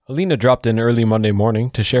Alina dropped in early Monday morning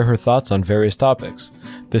to share her thoughts on various topics.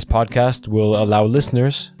 This podcast will allow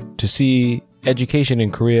listeners to see education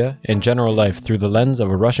in Korea and general life through the lens of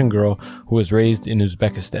a Russian girl who was raised in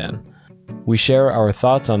Uzbekistan. We share our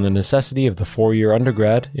thoughts on the necessity of the 4-year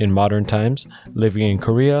undergrad in modern times, living in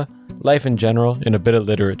Korea, life in general, and a bit of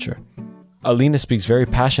literature. Alina speaks very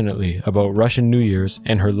passionately about Russian New Year's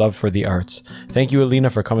and her love for the arts. Thank you, Alina,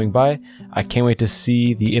 for coming by. I can't wait to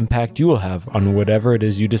see the impact you will have on whatever it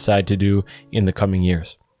is you decide to do in the coming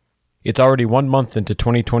years. It's already 1 month into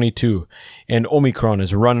 2022, and Omicron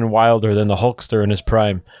is running wilder than the Hulkster in his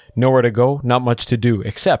prime. Nowhere to go, not much to do,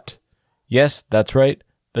 except, yes, that's right,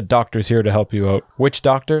 the doctor's here to help you out. Which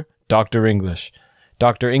doctor? Dr. English.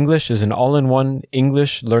 Dr. English is an all-in-one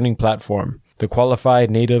English learning platform. The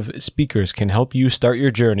qualified native speakers can help you start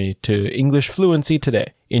your journey to English fluency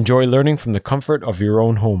today. Enjoy learning from the comfort of your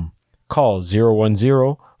own home. Call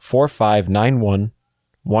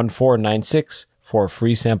 010-4591-1496 for a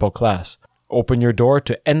free sample class. Open your door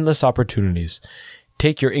to endless opportunities.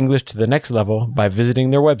 Take your English to the next level by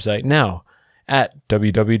visiting their website now at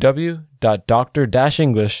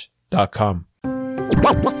www.dr-english.com.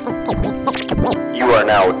 You are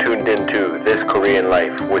now tuned into This Korean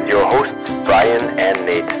Life with your hosts, Brian and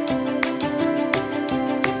Nate.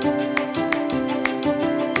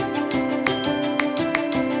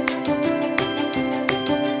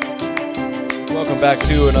 Welcome back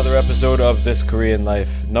to another episode of This Korean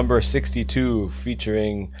Life, number 62,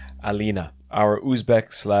 featuring Alina, our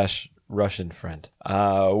Uzbek/Russian friend.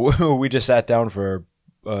 We just sat down for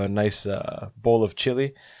a nice bowl of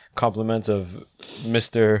chili, compliments of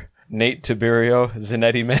Mr. Nate Tiberio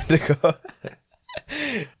Zanetti Mandico.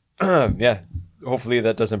 Yeah, hopefully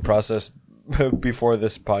that doesn't process before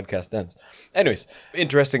this podcast ends. Anyways,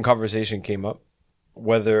 interesting conversation came up,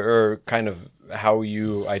 whether or kind of how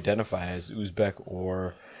you identify as Uzbek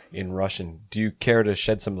or in Russian. Do you care to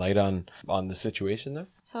shed some light on the situation there?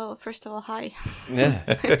 So, first of all, hi. Yeah.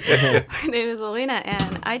 My name is Alina,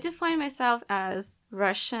 and I define myself as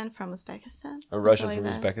Russian from Uzbekistan. A Russian like from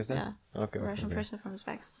that. Uzbekistan? Yeah. Okay. Russian okay. person from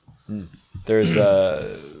Uzbekistan. There's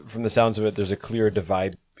from the sounds of it, there's a clear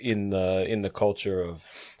divide in the culture of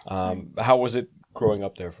how was it growing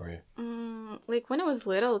up there for you? Like when I was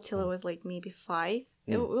little, till I was like maybe 5,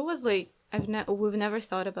 it was like we've never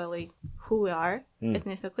thought about like who we are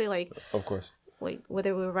ethnically, like Of course. like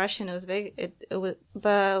whether we were Russian or Uzbek. It was,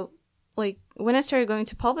 but like when I started going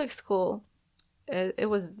to public school, it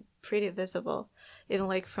was pretty visible. Even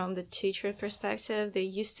like from the teacher perspective, they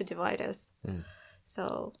used to divide us.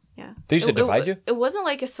 So yeah, They used to divide you? It wasn't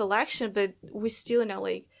like a selection, but we still know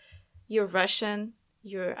like you're Russian,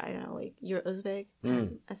 you're I don't know like you're Uzbek,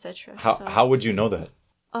 etc. How would you know that?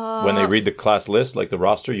 When they read the class list, like the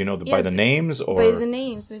roster, you know by the names or by the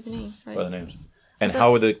names, right? by the names. And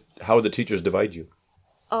how would the teachers divide you?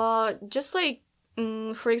 Just like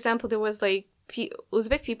for example, there was like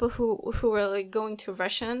Uzbek people who were like going to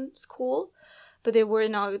Russian school, but they were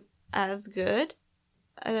not as good,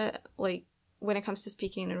 like when it comes to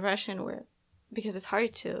speaking in Russian, or because it's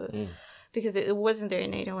hard to, because it wasn't their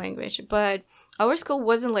native language. But our school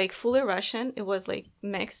wasn't like fully Russian; it was like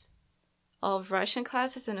mix of Russian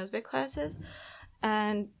classes and Uzbek classes,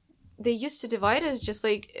 and they used to divide us just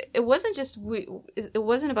like it wasn't just it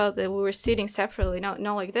wasn't about that we were sitting separately, not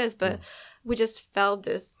like this, but we just felt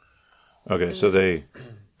this. Okay, so they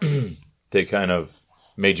kind of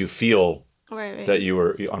made you feel right. that you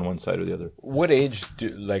were on one side or the other. What age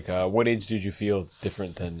did you feel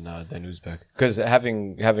different than Uzbek? Because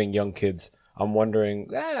having young kids, I'm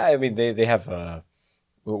wondering. I mean, they have.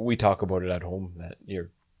 We talk about it at home that you're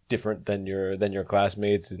different than your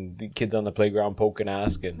classmates, and the kids on the playground poke and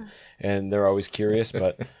ask, and they're always curious.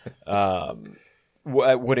 But at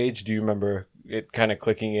what age do you remember it kind of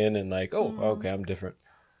clicking in and like, oh, okay, I'm different?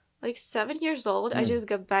 Like 7 years old, I just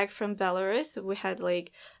got back from Belarus. We had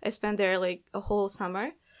like I spent there like a whole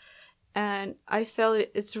summer, and I felt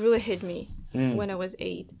it's really hit me when I was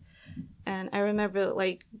 8. And I remember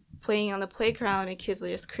like playing on the playground and kids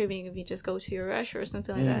like just screaming if you just go to your Russia or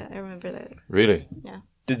something like that. I remember that. Really? Yeah.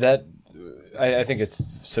 Did that? I think it's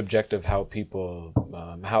subjective how people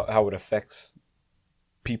how it affects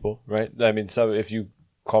people, right? I mean, so if you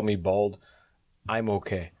call me bald, I'm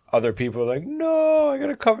okay. Other people are like, no, I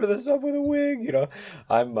gotta cover this up with a wig. You know,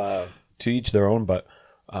 I'm to each their own. But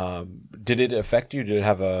did it affect you?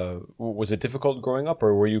 Was it difficult growing up,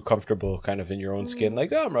 or were you comfortable kind of in your own skin?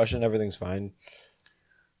 Like, oh, I'm Russian, everything's fine.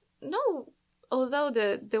 No, although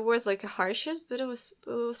there was like a hardship, but it was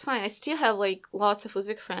fine. I still have like lots of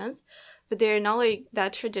Uzbek friends, but they're not like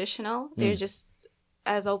that traditional. They're just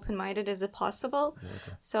as open-minded as it possible.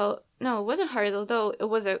 Okay. So no, it wasn't hard, although it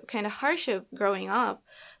was a kind of hardship growing up,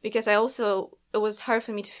 because it was hard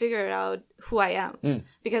for me to figure out who I am,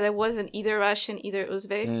 because I wasn't either Russian, either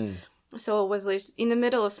Uzbek. So it was like in the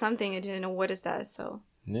middle of something. I didn't know what is that. So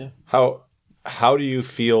yeah. How do you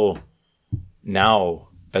feel now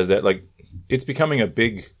as that, like, it's becoming a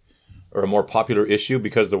big or a more popular issue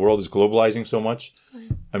because the world is globalizing so much?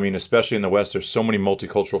 I mean, especially in the West, there's so many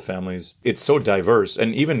multicultural families. It's so diverse.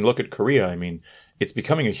 And even look at Korea. I mean, it's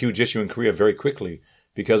becoming a huge issue in Korea very quickly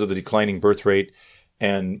because of the declining birth rate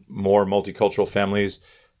and more multicultural families.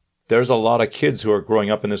 There's a lot of kids who are growing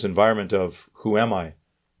up in this environment of, who am I?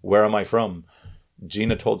 Where am I from?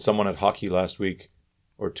 Gina told someone at hockey last week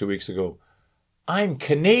or 2 weeks ago, I'm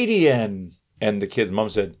Canadian. And the kid's mom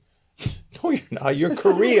said, no, you're not. You're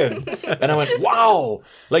Korean. And I went, wow.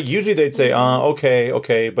 Like, usually they'd say,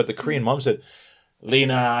 okay. But the Korean mom said,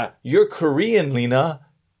 Lena, you're Korean, Lena.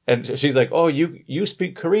 And she's like, oh, you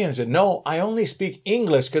speak Korean. I said, no, I only speak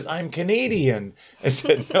English because I'm Canadian. I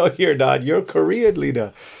said, no, you're not. You're Korean,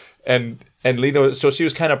 Lena. And Lena, so she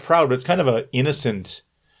was kind of proud, but it's kind of an innocent,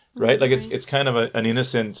 right? Like, it's kind of an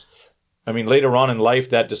innocent. I mean, later on in life,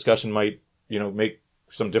 that discussion might, make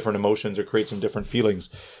some different emotions or create some different feelings.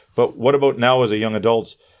 But what about now as a young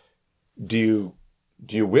adult? Do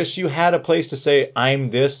you wish you had a place to say, I'm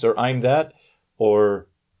this or I'm that? Or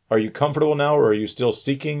are you comfortable now, or are you still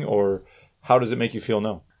seeking, or how does it make you feel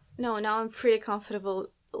now? No, now I'm pretty comfortable.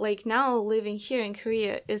 Like, now living here in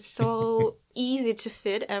Korea is so easy to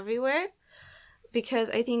fit everywhere, because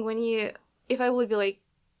I think if I would be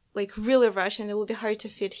like really Russian, it would be hard to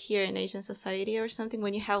fit here in Asian society or something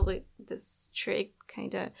when you have like this strict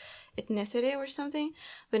kind of ethnicity or something.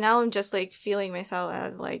 But now I'm just like feeling myself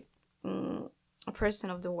as like a person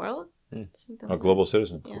of the world. A global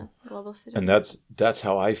citizen. Yeah, global citizen. And that's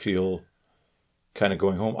how I feel kind of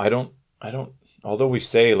going home. I don't, although we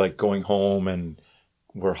say like going home and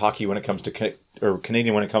we're hockey when it comes to, or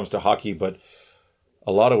Canadian when it comes to hockey, but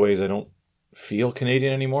a lot of ways I don't feel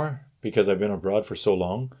Canadian anymore because I've been abroad for so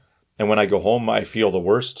long. And when I go home, I feel the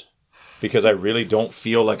worst because I really don't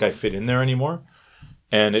feel like I fit in there anymore.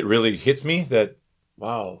 And it really hits me that,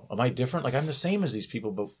 wow, am I different? Like, I'm the same as these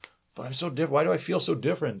people, but I'm so different. Why do I feel so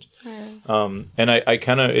different? And I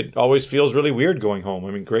kind of, it always feels really weird going home. I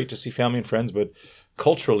mean, great to see family and friends, but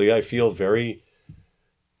culturally I feel very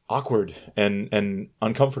awkward and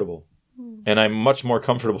uncomfortable. And I'm much more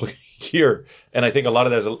comfortable here. And I think a lot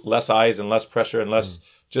of that is less eyes and less pressure and less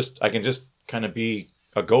I can just kind of be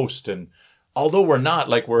a ghost. And although we're not,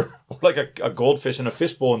 like, we're like a goldfish in a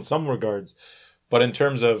fishbowl in some regards, but in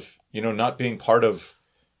terms of, not being part of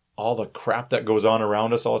all the crap that goes on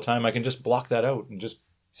around us all the time, I can just block that out and just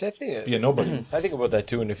be a nobody. I think about that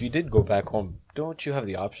too. And if you did go back home, don't you have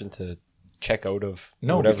the option to check out of?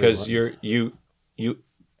 No, because you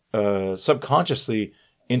subconsciously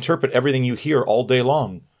interpret everything you hear all day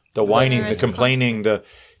long. The whining, the complaining,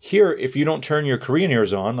 here, if you don't turn your Korean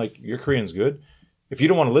ears on, like, your Korean's good. If you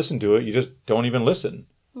don't want to listen to it, you just don't even listen.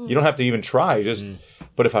 You don't have to even try.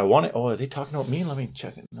 But if I want it, are they talking about me? Let me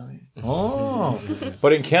check it.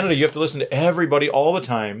 But in Canada, you have to listen to everybody all the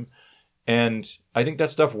time. And I think that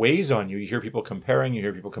stuff weighs on you. You hear people comparing, you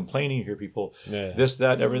hear people complaining, you hear people this,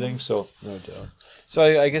 that, everything. So, no doubt.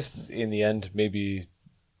 So I guess in the end, maybe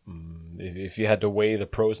if you had to weigh the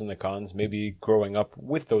pros and the cons, maybe growing up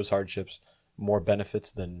with those hardships, more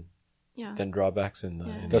benefits than drawbacks.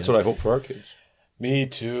 That's what I hope for our kids. Me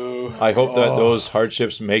too. I hope that those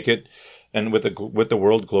hardships make it, and with the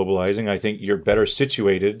world globalizing, I think you're better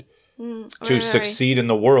situated to succeed in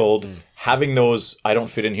the world. Having those, I don't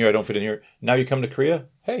fit in here, I don't fit in here. Now you come to Korea,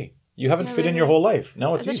 hey, you haven't fit in your whole life.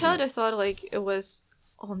 Now it's easy. As a child, I thought like it was,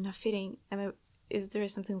 I'm not fitting. Is there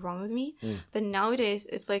something wrong with me? But nowadays,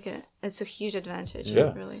 it's like it's a huge advantage.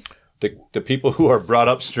 Yeah. Really. The people who are brought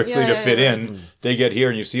up strictly to fit in, they get here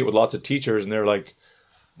and you see it with lots of teachers, and they're like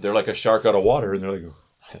a shark out of water, and they're like,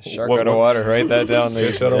 shark out of water. Write that down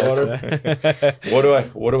there. Fish out of water.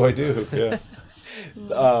 What do I do?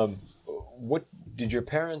 Yeah. What did your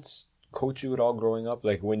parents coach you at all growing up?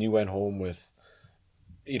 Like when you went home with,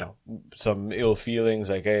 some ill feelings,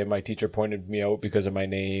 like, hey, my teacher pointed me out because of my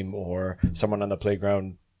name, or someone on the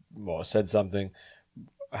playground said something.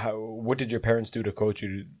 What did your parents do to coach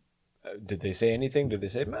you? Did they say anything? Did they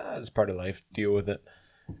say, it's part of life, deal with it?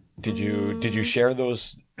 Did you share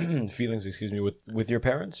those feelings, with your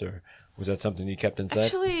parents, or was that something you kept inside?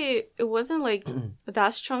 Actually, it wasn't like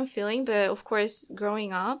that strong feeling, but of course,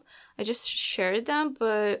 growing up, I just shared them,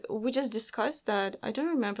 but we just discussed that. I don't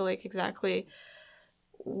remember like exactly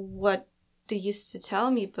what they used to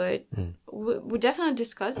tell me, but we definitely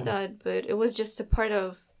discussed that, but it was just a part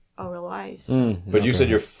of our lives. But you said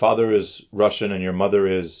your father is Russian and your mother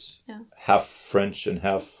is half French and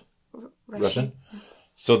half Russian?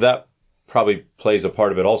 So that probably plays a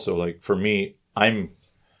part of it also. Like for me, I'm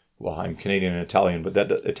Canadian and Italian, but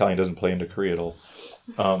that Italian doesn't play into Korea at all.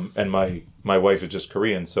 And my wife is just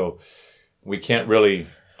Korean, so we can't really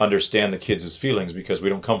understand the kids' feelings because we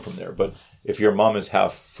don't come from there. But if your mom is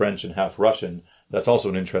half French and half Russian, that's also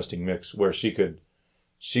an interesting mix where she could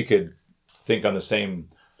think on the same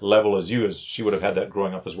level as you, as she would have had that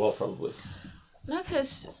growing up as well, probably. No,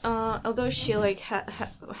 because although she like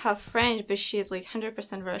have French, but she is like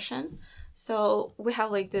 100% Russian. So we have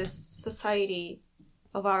like this society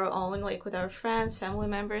of our own, like with our friends, family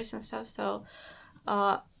members, and stuff. So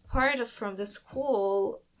from the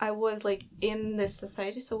school, I was like in this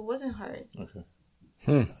society, so it wasn't hard. Okay.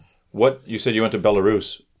 What you said you went to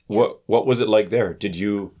Belarus? Yeah. What was it like there? Did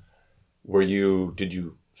you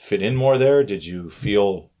fit in more there? Did you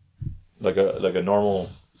feel like a normal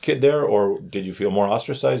kid there, or did you feel more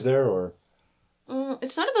ostracized there? Or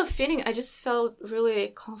it's not about fitting. I just felt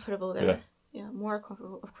really comfortable there. Yeah, more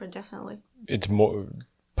comfortable, of course, definitely. It's more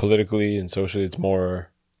politically and socially. It's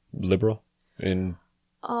more liberal in.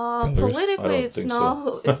 Politically, it's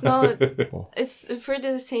not. It's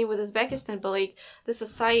pretty the same with Uzbekistan, but like the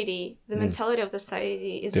society, the mentality of the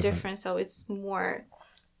society is different, so it's more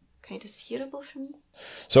kind of suitable for me.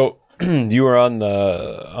 So you were on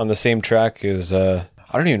the same track as I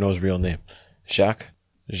don't even know his real name, Jacques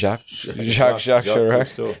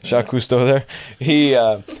Cousteau there. He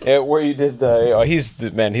where you did he's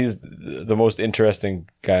the most interesting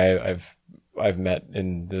guy I've met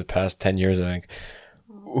in the past 10 years, I think.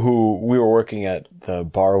 Who we were working at the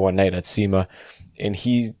bar one night at SEMA, and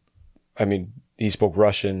he spoke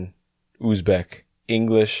Russian, Uzbek,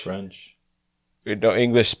 English, French,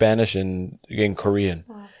 English, Spanish, and Korean.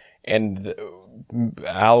 Wow. And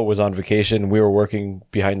Al was on vacation. We were working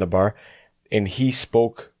behind the bar, and he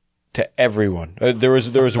spoke to everyone. There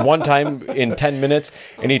was one time in 10 minutes,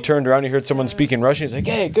 and he turned around, he heard someone speaking Russian. He's like,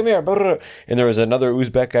 "Hey, come here!" And there was another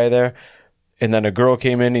Uzbek guy there. And then a girl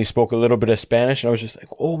came in, he spoke a little bit of Spanish, and I was just like,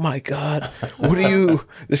 "Oh my God, what are you?"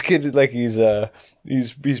 This kid, like, he's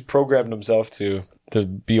programmed himself to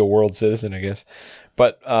be a world citizen, I guess.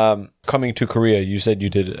 But coming to Korea, you said you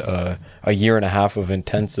did a year and a half of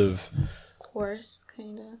intensive course,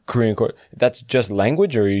 kind of Korean course. That's just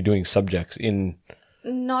language, or are you doing subjects in?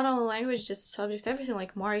 Not only language, just subjects, everything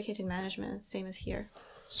like marketing, management, same as here.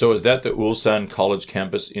 So is that the Ulsan College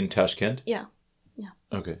campus in Tashkent? Yeah.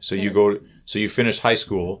 Okay, so you finish high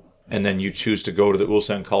school and then you choose to go to the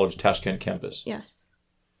Ulsan College Tashkent campus. Yes.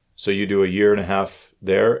 So you do a year and a half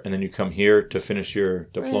there, and then you come here to finish your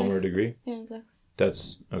diploma or degree. Yeah, exactly.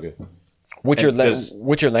 That's okay. What's your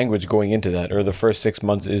language going into that, or the first 6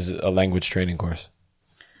 months is a language training course?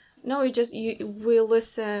 No, we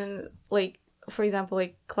listen, like, for example,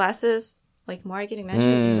 like classes like marketing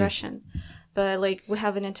management in Russian, but like we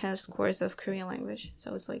have an intense course of Korean language,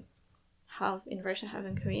 so it's like half in Russian, half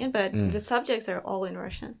in Korean, but the subjects are all in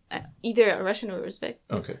Russian, either Russian or Uzbek.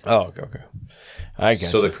 Okay. Oh, okay. I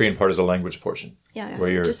guess. So the Korean part is a language portion. Yeah. Where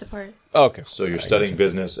you're just a part. Oh, okay. So you're studying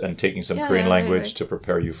business and taking some Korean language to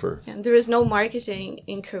prepare you for. Yeah, there is no marketing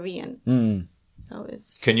in Korean. So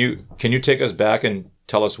it's. Can you take us back and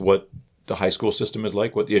tell us what the high school system is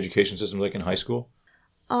like? What the education system is like in high school?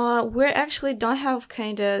 We actually don't have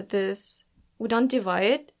kind of this. We don't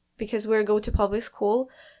divide because we go to public school.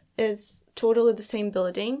 It's totally the same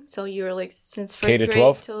building, so you're like since first grade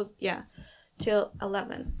 12? till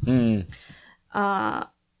 11.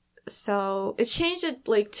 So it changed it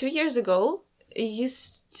like 2 years ago. It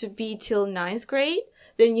used to be till 9th grade.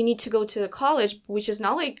 Then you need to go to the college, which is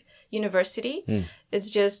not like university. It's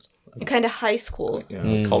just kind of high school.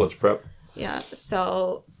 Yeah, college prep. Yeah.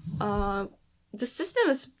 So the system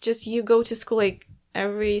is just you go to school like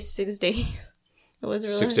every 6 days. It was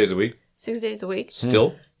really 6 days a week. 6 days a week.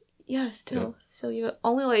 Still. Yeah, still. Yeah. So you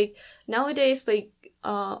only like nowadays like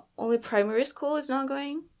only primary school is not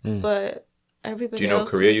going, but everybody. Do you know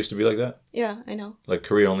else Korea used to be like that? Yeah, I know. Like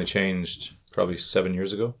Korea only changed probably 7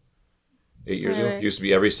 years ago, 8 years ago. It used to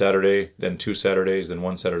be every Saturday, then 2 Saturdays, then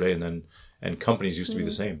 1 Saturday, and companies used to be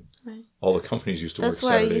the same. Right. All the companies used to work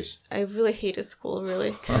Saturdays. That's why I really hated school.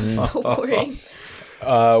 Really, it's so boring.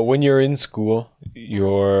 When you're in school,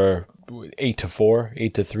 you're 8 to 4,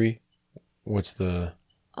 8 to 3. What's the?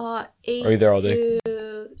 8 are you there all day?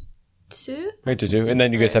 2. 8 to 2, and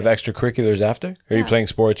then you guys have extracurriculars after? Are you playing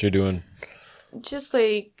sports? You're doing just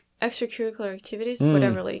like extracurricular activities,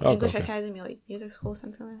 whatever, like English Academy, like music school,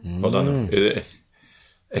 something like that. Hold on,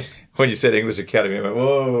 when you said English Academy, I went,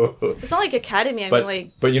 whoa. It's not like academy. I But, mean,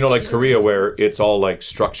 like. but you know, like Korea, where it's all like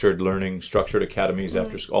structured learning, structured academies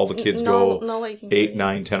after school. All the kids go like in 8, Korea.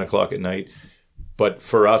 9, 10 o'clock at night. But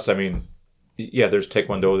for us, I mean, yeah, there's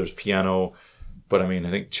taekwondo, there's piano. But I mean, I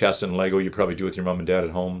think chess and Lego you probably do with your mom and dad at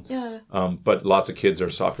home. Yeah. But lots of kids are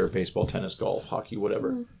soccer, baseball, tennis, golf, hockey,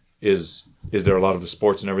 whatever. Is there a lot of the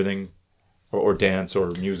sports and everything? Or dance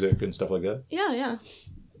or music and stuff like that? Yeah.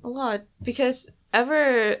 A lot. Because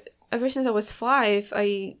ever since I was 5,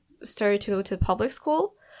 I started to go to public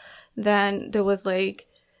school. Then there was like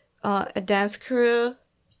a dance crew,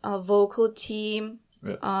 a vocal team,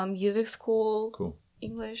 music school, Cool.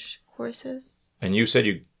 English courses. And you said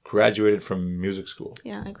you graduated from music school.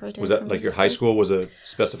 Yeah, I graduated. Was that from like your music high school was a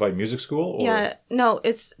specified music school? Or? Yeah, no,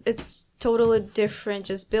 it's totally different,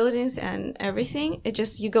 just buildings and everything. It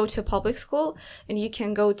just, you go to a public school and you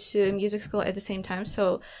can go to music school at the same time.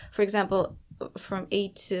 So, for example, from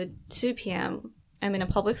 8 to 2 p.m., I'm in a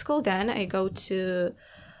public school. Then I go to,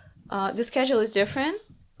 the schedule is different,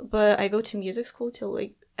 but I go to music school till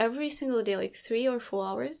like every single day, like 3 or 4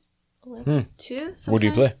 hours. 2 sometimes. What do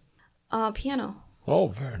you play? Piano. Oh,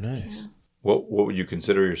 very nice. Yeah. What would you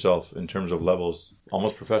consider yourself in terms of levels?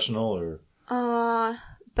 Almost professional or?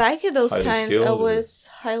 Back at those Highly times, skilled, I or- was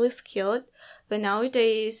highly skilled, but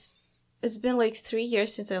nowadays, it's been like 3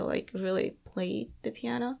 years since I like really played the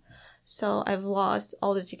piano, so I've lost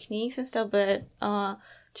all the techniques and stuff. But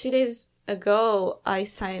 2 days ago, I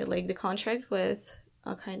signed like the contract with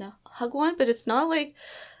a kind of Hagwon, but it's not like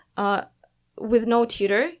with no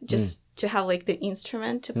tutor, just to have like the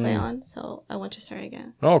instrument to play on. So I want to start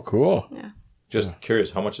again. Oh, cool. Yeah. Just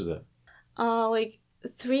curious, how much is that? Like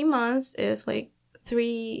 3 months is like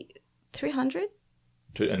 300.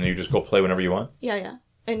 And you just go play whenever you want? Yeah.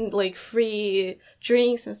 And like free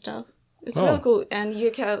drinks and stuff. It's Oh. really cool. And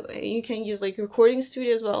you can use like recording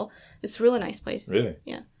studio as well. It's a really nice place. Really?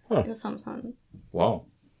 Yeah. Huh. In Samsan. Wow.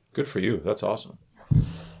 Good for you. That's awesome.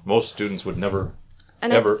 Most students would never,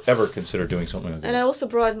 And ever consider doing something like And I that. also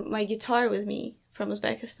brought my guitar with me from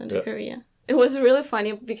Uzbekistan to Yeah. Korea. It was really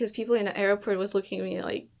funny because people in the airport was looking at me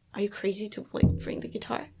like, "Are you crazy to like bring the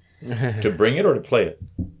guitar To bring it or to play it?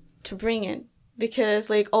 to bring it?" Because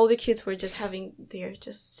like all the kids were just having their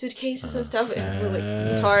just suitcases and stuff, and we're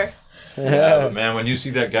like guitar. Yeah, but man, when you see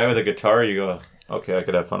that guy with a guitar, you go, okay, I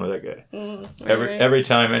could have fun with that guy. Right. Every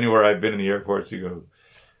time, anywhere I've been in the airports, you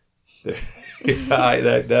go,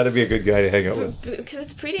 that'd be a good guy to hang out with. Because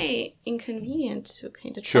it's pretty inconvenient to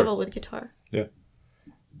kind of Sure. travel with guitar. Yeah.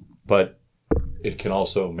 But it can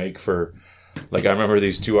also make for, like, I remember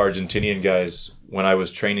these 2 Argentinian guys when I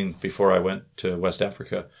was training before I went to West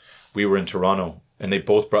Africa. We were in Toronto, and they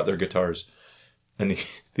both brought their guitars. And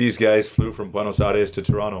these guys flew from Buenos Aires to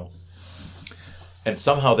Toronto. And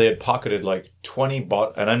somehow they had pocketed like 20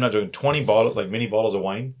 and I'm not joking, 20 like mini bottles of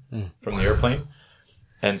wine from the airplane.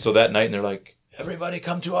 And so that night, and they're like, everybody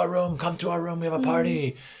come to our room, we have a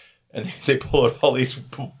party. And they pull out all these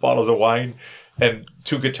bottles of wine and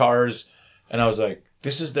 2 guitars. And I was like,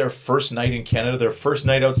 this is their first night in Canada. Their first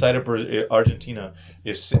night outside of Argentina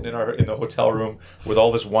is sitting in the hotel room with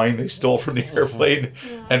all this wine they stole from the airplane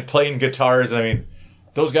and playing guitars. I mean,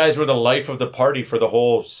 those guys were the life of the party for the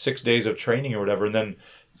whole 6 days of training or whatever. And then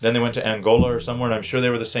they went to Angola or somewhere, and I'm sure they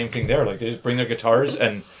were the same thing there. Like, they just bring their guitars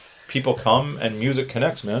and people come and music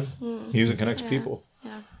connects, man. Music connects people.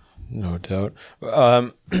 Yeah. No doubt.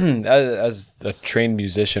 As a trained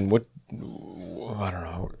musician, I don't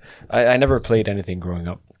know. I never played anything growing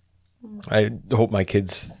up. I hope my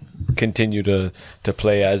kids continue to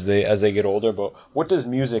play as they get older. But what does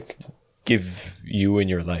music give you in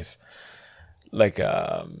your life? Like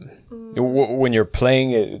when you're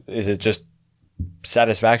playing, is it just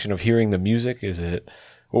satisfaction of hearing the music? Is it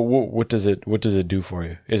what does it do for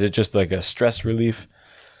you? Is it just like a stress relief?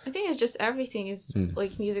 I think it's just everything is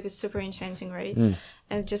like music is super enchanting, right?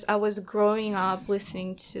 And just I was growing up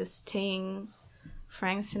listening to Sting,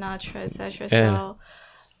 Frank Sinatra, etc. So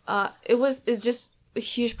it's just a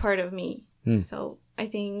huge part of me. So I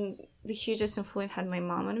think the hugest influence had my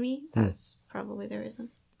mom on me. That's probably the reason.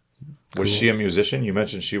 Was she a musician? You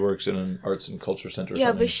mentioned she works in an arts and culture center. Or Yeah,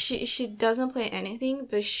 something. but she doesn't play anything.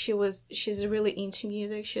 But she's really into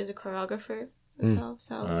music. She's a choreographer as well.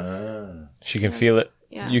 So She can feel it.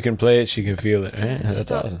 Yeah. You can play it. She can feel it. Right? That's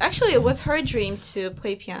so, awesome. actually, it was her dream to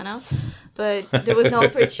play piano, but there was no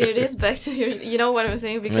opportunities back to her. You know what I'm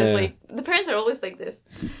saying? Because Yeah. like the parents are always like this.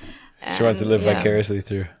 She wants to live yeah. vicariously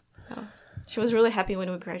through. She was really happy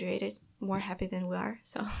when we graduated. More happy than we are.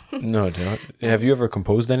 So No doubt. Have you ever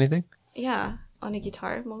composed anything? yeah, on a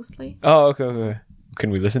guitar mostly. Oh, okay. Can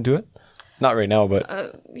we listen to it? Not right now,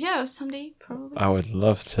 but Yeah, someday probably. I would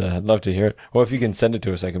love to hear it. Well, if you can send it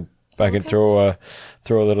to us, I can throw a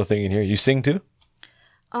little thing in here. You sing too?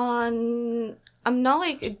 I'm not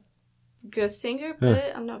like a good singer,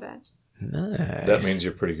 but I'm not bad. Nice. That means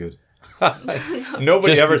you're pretty good.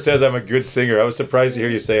 Nobody ever says I'm a good singer. I was surprised to hear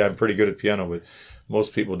you say I'm pretty good at piano, but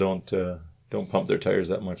most people don't pump their tires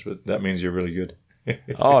that much. But that means you're really good.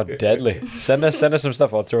 Oh, deadly! Send us some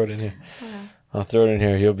stuff. I'll throw it in here. Yeah. I'll throw it in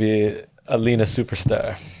here. You'll be a Lena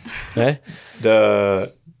superstar. Eh?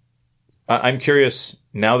 I'm curious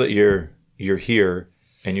now that you're here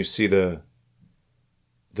and you see the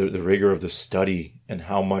rigor of the study and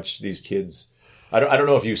how much these kids. I don't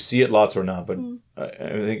know if you see it lots or not, but I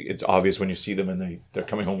think it's obvious when you see them and they're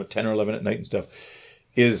coming home at 10 or 11 at night and stuff.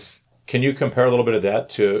 Can you compare a little bit of that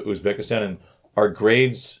to Uzbekistan? And are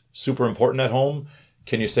grades super important at home?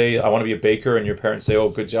 Can you say, I want to be a baker, and your parents say, oh,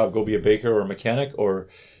 good job, go be a baker or a mechanic? Or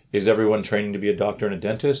is everyone training to be a doctor and a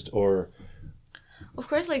dentist? Or Of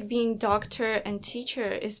course, like being doctor and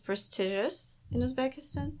teacher is prestigious in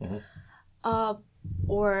Uzbekistan.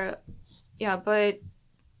 But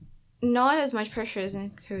not as much pressure as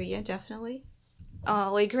in Korea, definitely.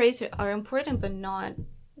 Like grades are important, but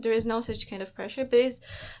there is no such kind of pressure. But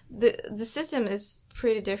the system is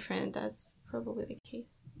pretty different. That's probably the case.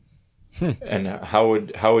 And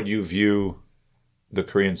how would you view the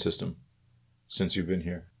Korean system since you've been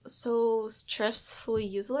here? So stressfully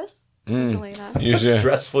useless, something like that.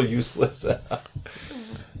 Stressful, useless.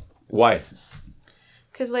 Why?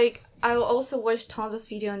 Because like I also watch tons of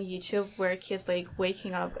video on YouTube where kids like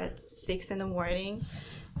waking up at 6 a.m.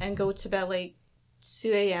 and go to bed like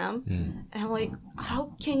 2 a.m. And I'm like,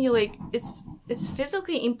 how can you like? It's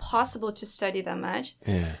physically impossible to study that much.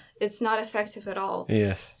 Yeah. It's not effective at all.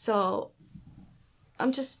 Yes. So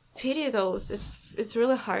I'm just pity those. It's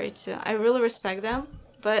really hard to. I really respect them,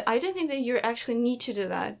 but I don't think that you actually need to do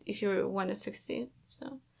that if you want to succeed.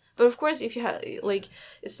 So, but of course, if you have like,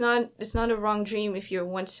 it's not a wrong dream if you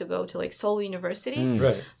want to go to like Seoul University.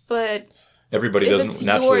 Right. But everybody if doesn't it's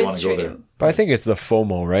naturally your want to go there. dream, But I think it's the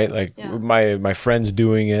FOMO, right? Like my friend's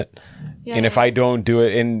doing it, and if I don't do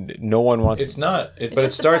it, and no one wants. It's not. But it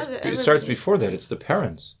just starts. depends It on starts everybody. before that. It's the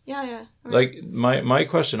parents. Yeah. Right. Like my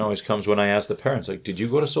question always comes when I ask the parents, like, did you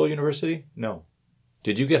go to Seoul University? No.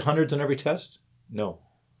 Did you get hundreds on every test? No.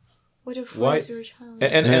 What if Why? your child?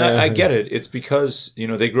 And I get it. It's because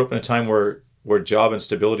they grew up in a time where job and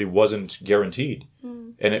stability wasn't guaranteed,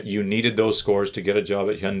 and you needed those scores to get a job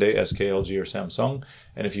at Hyundai, SK, LG, or Samsung.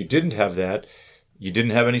 And if you didn't have that, you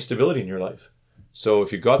didn't have any stability in your life. So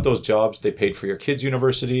if you got those jobs, they paid for your kids'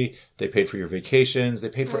 university, they paid for your vacations, they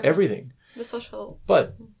paid for everything. The social.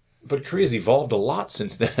 But Korea's evolved a lot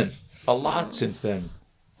since then.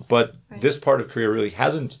 But this part of Korea really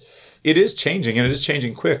hasn't. It is changing, and it is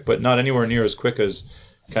changing quick, but not anywhere near as quick as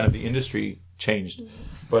kind of the industry changed.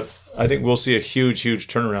 But I think we'll see a huge, huge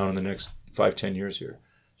turnaround in the next 5-10 years here.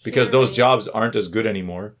 Because those jobs aren't as good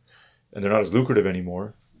anymore, and they're not as lucrative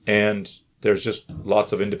anymore. And there's just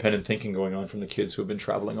lots of independent thinking going on from the kids who have been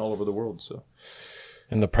traveling all over the world. So,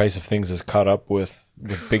 and the price of things has caught up with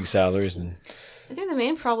big salaries. And I think the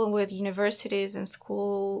main problem with universities and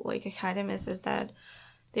school like academies is that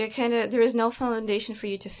there is no foundation for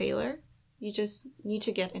you to failure. You just need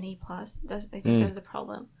to get an A+. I think that's the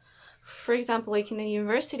problem. For example, like in a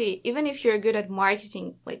university, even if you're good at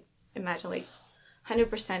marketing, like imagine like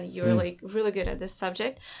 100% you're like really good at this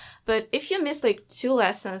subject, but if you miss like 2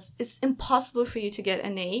 lessons, it's impossible for you to get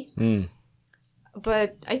an A.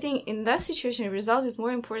 But I think in that situation, the result is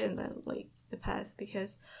more important than like the path,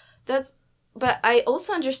 because but I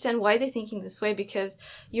also understand why they're thinking this way, because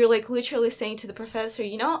you're like literally saying to the professor,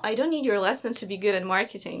 I don't need your lesson to be good at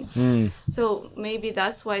marketing. So maybe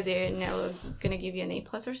that's why they're now going to give you an A+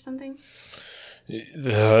 or something.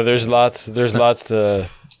 there's lots to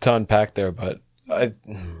unpack there, but I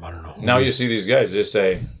don't know. now you see these guys just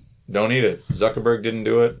say, don't need it. Zuckerberg didn't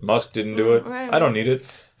do it. Musk didn't do it. Right. I don't need it.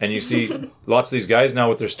 And you see lots of these guys now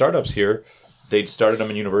with their startups here, they started them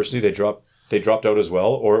in university. They dropped out as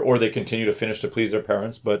well, or they continue to finish to please their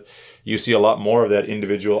parents. But you see a lot more of that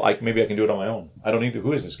individual. Maybe I can do it on my own. I don't need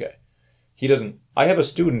who is this guy? He doesn't. I have a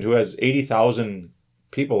student who has 80,000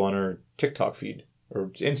 people on her TikTok feed or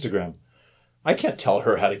Instagram. I can't tell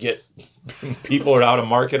her how to get people or how to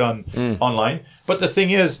market online. But the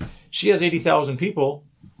thing is, she has 80,000 people,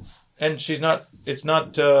 and it's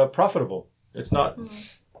not profitable. It's not.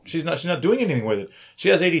 She's not doing anything with it. She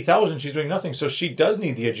has 80,000. She's doing nothing. So she does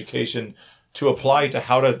need the education to apply to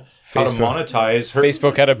how to monetize her.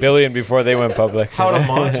 Facebook had 1 billion before they went public. How to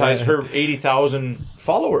monetize her 80,000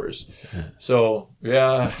 followers. So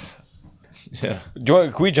yeah, Yeah.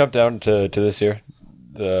 Can we jump down to this here?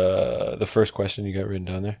 The first question you got written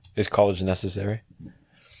down there. Is college necessary?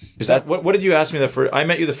 Is that what did you ask me the first? I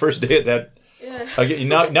met you the first day at that.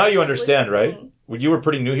 Yeah. Now you understand, right? You were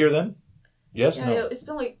pretty new here then. Yes. Yeah, No. it's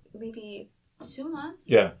been like maybe 2 months.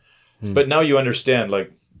 Yeah. But now you understand.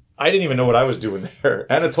 Like, I didn't even know what I was doing there.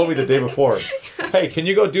 Anna told me the day before, "Hey, can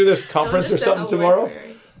you go do this conference or something tomorrow?"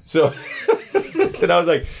 So, and I was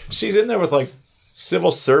like, "She's in there with like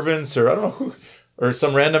civil servants or I don't know who, or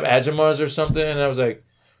some random Ajamas or something." And I was like,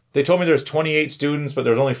 they told me there's 28 students, but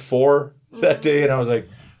there was only 4 that day, and I was like,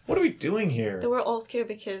 "What are we doing here?" They were all scared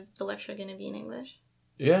because the lecture going to be in English.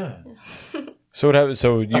 Yeah. So what happens?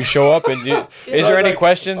 So you show up and is there any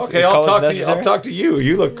questions? Okay, Is I'll college talk to you. necessary? I'll talk to you.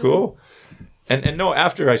 You look cool. And no,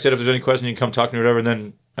 after I said if there's any question, you can come talk to me or whatever. And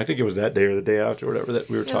then I think it was that day or the day after, or whatever, that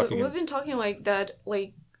we were talking. We've been talking like that.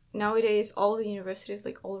 Like nowadays, all the universities,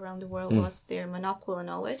 like all around the world, lost their monopoly on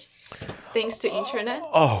knowledge, thanks to internet.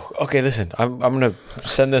 Oh, okay. Listen, I'm gonna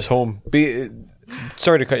send this home.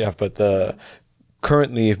 Sorry to cut you off, but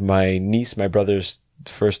currently my niece, my brother's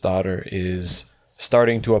first daughter, is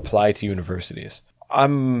starting to apply to universities.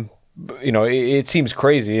 It seems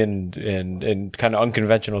crazy and kind of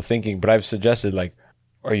unconventional thinking, but I've suggested, like,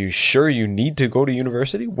 are you sure you need to go to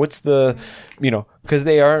university? What's the, because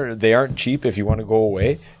they aren't cheap. If you want to go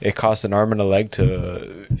away, it costs an arm and a leg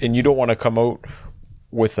and you don't want to come out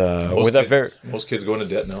with most kids go into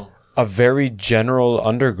debt now. A very general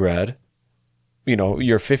undergrad.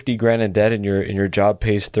 You're 50 grand in debt and your job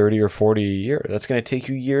pays 30 or 40 a year. That's going to take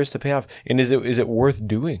you years to pay off. And is it worth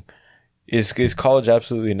doing? Is college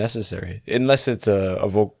absolutely necessary? Unless it's a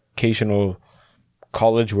vocational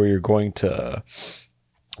college where you're going to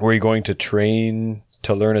train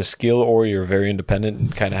to learn a skill, or you're very independent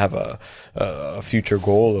and kind of have a future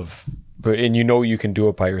goal and you can do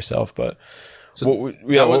it by yourself. But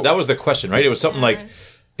that was the question, right? It was something like,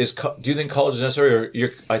 do you think college is necessary?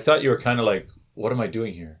 Or I thought you were kind of like, what am I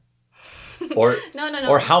doing here? Or No.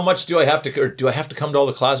 Or how much do I have to? Or do I have to come to all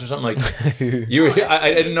the classes or something? Like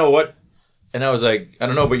I didn't know what, and I was like, I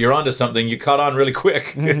don't know, but you're onto something. You caught on really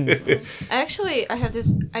quick. Actually, I have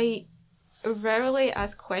this. I rarely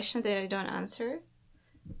ask questions that I don't answer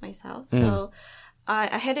myself. So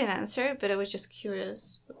I had an answer, but I was just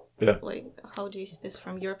curious. Yeah. Like, how do you see this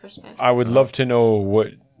from your perspective? I would love to know what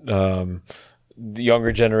the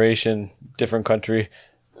younger generation, different country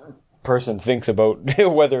person thinks about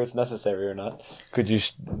whether it's necessary or not. Could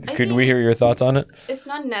we hear your thoughts on it? It's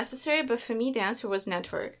not necessary, but for me, the answer was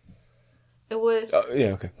network. It was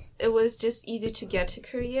okay. It was just easy to get to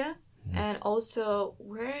Korea, and also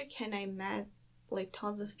where can I meet like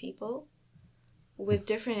tons of people with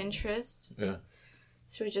different interests. Yeah.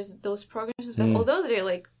 Through just those programs and stuff. Although they're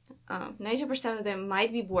like 90% of them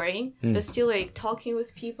might be boring, but still like talking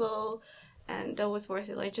with people, and that was worth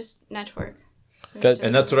it. Like just network.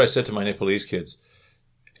 And that's what I said to my Nepalese kids.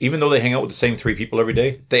 Even though they hang out with the same 3 people every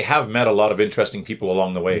day, they have met a lot of interesting people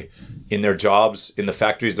along the way. In their jobs, in the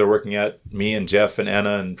factories they're working at, me and Jeff and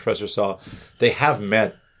Anna and Professor Saw, they have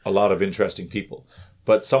met a lot of interesting people.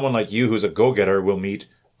 But someone like you who's a go-getter will meet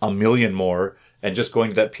a million more, and just going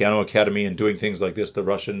to that piano academy and doing things like this, the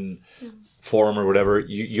Russian forum or whatever,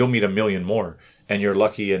 you'll meet a million more. And you're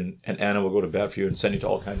lucky, and Anna will go to bat for you and send you to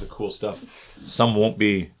all kinds of cool stuff. Some won't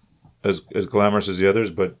be as glamorous as the others,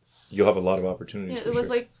 but you'll have a lot of opportunities. Yeah, it was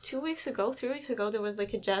like 3 weeks ago, there was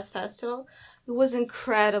like a jazz festival. It was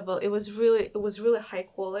incredible. It was really high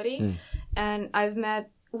quality. And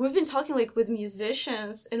we've been talking like with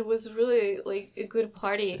musicians, and it was really like a good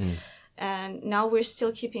party. And now we're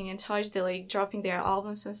still keeping in touch. They're like dropping their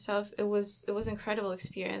albums and stuff. It was an incredible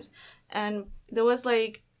experience. And there was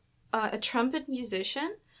like a trumpet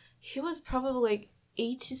musician. He was probably like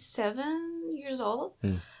 87 years old.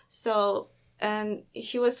 So, and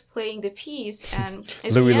he was playing the piece, and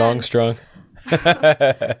Louis Longstrong.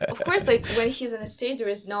 Of course, like when he's on a stage, there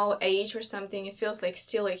is no age or something. It feels like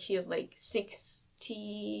still like he is like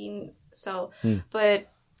 16. So, but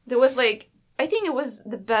there was like, I think it was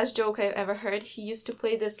the best joke I've ever heard. He used to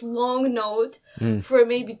play this long note for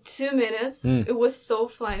maybe 2 minutes. It was so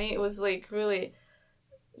funny. It was like really,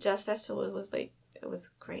 Jazz Festival was like, it was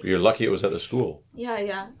great. You're lucky it was at the school.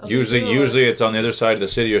 Yeah. Usually it's on the other side of the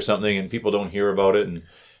city or something, and people don't hear about it. And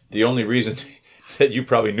the only reason that you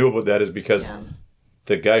probably knew about that is because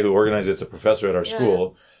the guy who organized it's a professor at our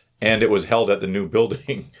school, and it was held at the new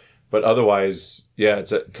building. But otherwise,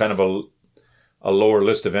 it's a kind of a lower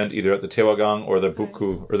list event, either at the Tewagang or the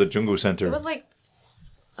Buku or the Jungu Center. It was like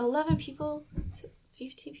 11 people,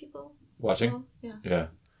 50 people watching. So, yeah.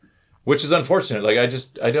 Which is unfortunate. Like I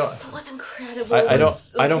don't. That was incredible. I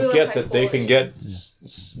don't get that they can get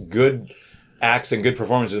good acts and good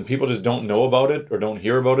performances, and people just don't know about it or don't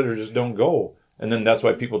hear about it or just don't go. And then that's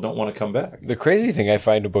why people don't want to come back. The crazy thing I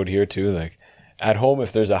find about here too, like at home,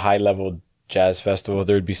 if there's a high level jazz festival,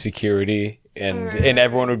 there'd be security and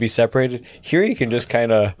everyone would be separated. Here you can just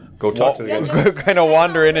kind of go talk to the guys. Kind of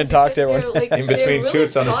wander in and talk to everyone. Like, in between really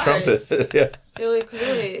toots on his trumpet. Yeah. They're like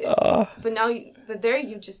really, but now, but there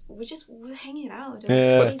we're hanging out.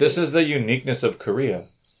 But this is the uniqueness of Korea.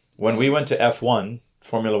 When we went to F1,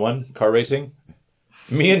 Formula One, car racing,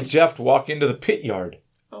 me and Jeff walk into the pit yard.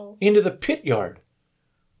 Into the pit yard.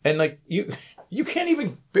 And like, you can't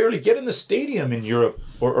even barely get in the stadium in Europe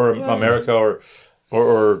or America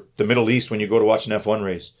or the Middle East when you go to watch an F1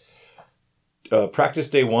 race. Practice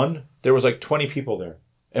day 1, there was like 20 people there.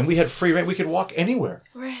 And we had free reign. We could walk anywhere.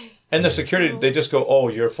 Right. And the security, they just go, oh,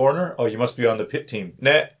 you're a foreigner? Oh, you must be on the pit team.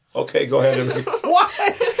 Nah. Okay, go ahead.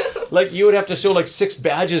 What? Like, you would have to show like 6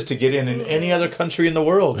 badges to get in any other country in the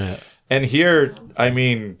world. Yeah. And here, I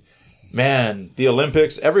mean, man, the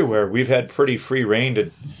Olympics, everywhere, we've had pretty free reign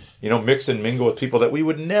to, mix and mingle with people that we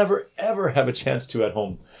would never, ever have a chance to at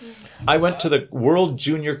home. I went to the World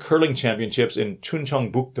Junior Curling Championships in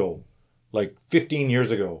Chungcheongbuk-do like 15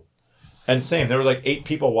 years ago. And same, there was like 8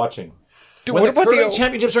 people watching. Dude, when the curling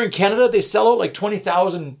championships are in Canada, they sell out like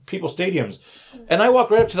 20,000 people stadiums. And I walked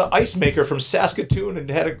right up to the ice maker from Saskatoon and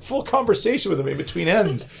had a full conversation with him in between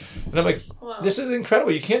ends. And I'm like, this is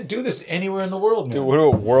incredible. You can't do this anywhere in the world, man. Dude, what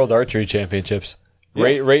about World Archery Championships?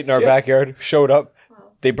 Yeah. Right in our backyard. Showed up.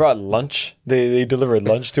 They brought lunch. They delivered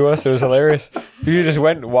lunch to us. It was hilarious. You just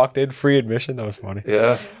went and walked in, free admission. That was funny.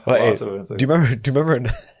 Yeah. Well, do you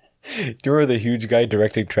remember the huge guy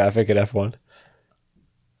directing traffic at F1?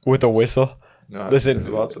 With a whistle? No, listen, there's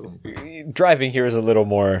lots of them. Driving here is a little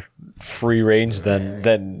more free range than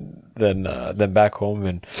back home.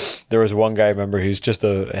 And there was one guy, I remember, who's just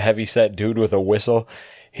a heavy set dude with a whistle.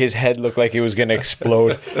 His head looked like it was going to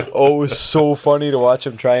explode. It was so funny to watch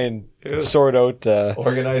him try and sort out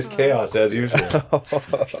organized chaos as usual.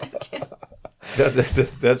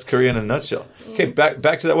 That's Korea in a nutshell. Okay,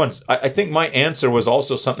 back to that one. I think my answer was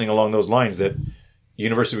also something along those lines, that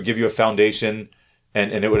university would give you a foundation.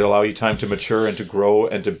 And it would allow you time to mature and to grow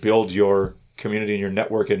and to build your community and your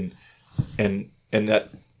network and that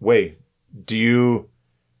way. Do you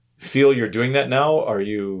feel you're doing that now? Are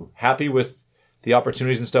you happy with the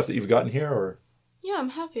opportunities and stuff that you've gotten here? Or yeah,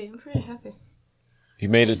 I'm happy. I'm pretty happy. You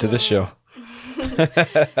made it to this show.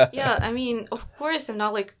 Yeah, I mean, of course, I'm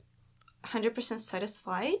not like 100%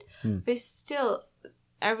 satisfied, but still,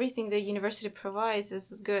 everything the university provides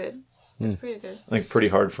is good. It's pretty good. I think pretty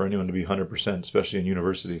hard for anyone to be 100%, especially in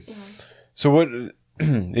university. Yeah. So what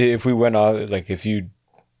if we went off, like if you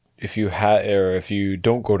had, or if you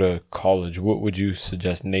don't go to college, what would you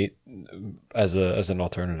suggest, Nate, as an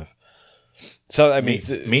alternative? So I mean,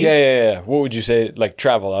 me? Yeah. What would you say? Like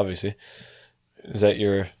travel, obviously. Is that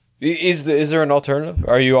your? Is there an alternative?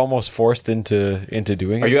 Are you almost forced into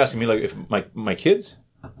doing it? Are you asking me like if my kids?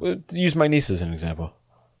 Use my niece as an example.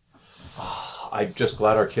 I'm just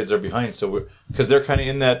glad our kids are behind. So because they're kind of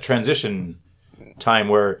in that transition time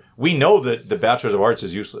where we know that the Bachelor of Arts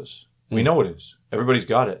is useless. We know it is. Everybody's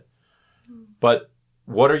got it. But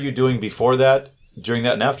what are you doing before that, during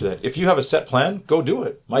that, and after that? If you have a set plan, go do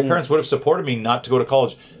it. My parents would have supported me not to go to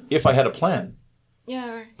college if I had a plan.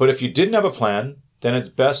 Yeah. But if you didn't have a plan, then it's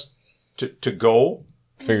best to go.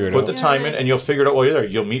 Figure it Put out. the time in, and you'll figure it out while you're there.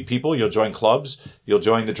 You'll meet people. You'll join clubs. You'll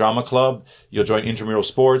join the drama club. You'll join intramural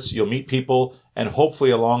sports. You'll meet people. And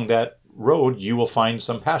hopefully along that road, you will find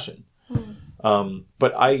some passion.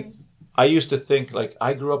 But I used to think, like,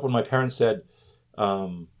 I grew up when my parents said, I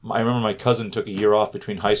remember my cousin took a year off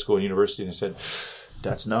between high school and university, and I said,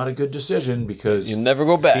 that's not a good decision because you never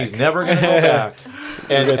go back. He's never going to go back.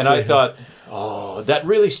 And I thought, oh, that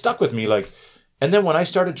really stuck with me. Like, and then when I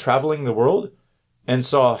started traveling the world and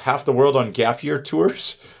saw half the world on gap year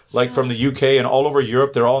tours, like from the UK and all over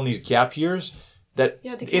Europe, they're all in these gap years. That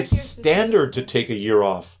it's standard to take a year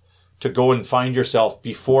off to go and find yourself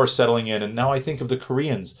before settling in. And now I think of the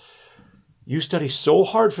Koreans. You study so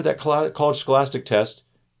hard for that college scholastic test,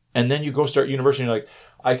 and then you go start university and you're like,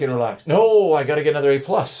 I can relax. No, I got to get another A+,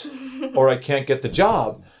 or I can't get the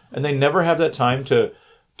job. And they never have that time to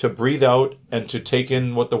breathe out and to take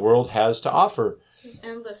in what the world has to offer. Just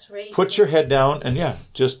endless race. Put your head down and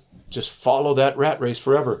just follow that rat race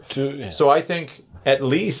forever. So I think at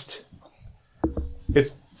least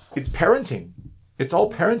it's parenting. It's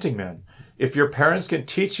all parenting, man. If your parents can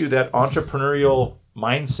teach you that entrepreneurial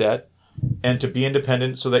mindset and to be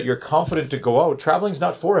independent so that you're confident to go out. Traveling's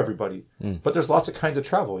not for everybody, but there's lots of kinds of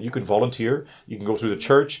travel. You can volunteer. You can go through the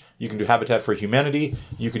church. You can do Habitat for Humanity.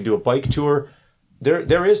 You can do a bike tour.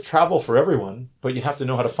 there is travel for everyone, but you have to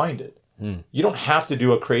know how to find it. You don't have to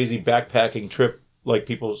do a crazy backpacking trip like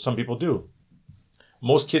some people do.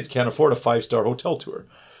 Most kids can't afford a 5-star hotel tour.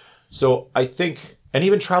 So I think, and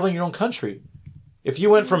even traveling your own country, if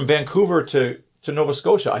you went from Vancouver to Nova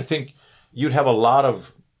Scotia, I think you'd have a lot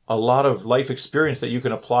of life experience that you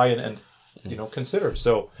can apply and consider.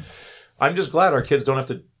 So I'm just glad our kids don't have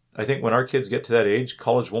to. I think when our kids get to that age,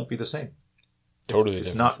 college won't be the same. Totally,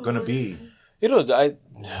 it's not going to be. I don't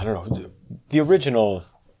know. The original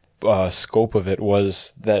scope of it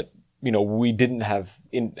was that we didn't have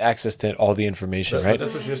access to all the information, right?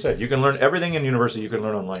 That's what you said. You can learn everything in university. You can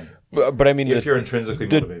learn online. But I mean, if you're intrinsically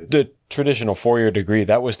motivated, the traditional 4-year degree,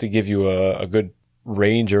 that was to give you a good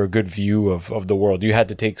range or a good view of the world. You had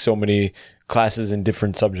to take so many classes in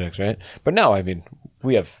different subjects, right? But now, I mean,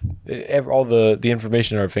 we have all the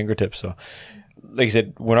information at our fingertips. So, like I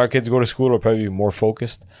said, when our kids go to school, it'll probably be more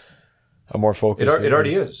focused. It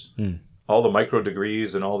already is. All the micro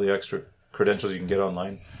degrees and all the extra credentials you can get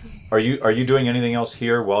online. Are you doing anything else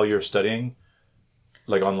here while you're studying,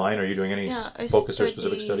 like online? Are you doing any focus or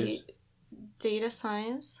specific studies? Data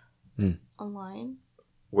science online.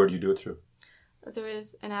 Where do you do it through? There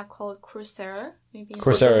is an app called Coursera.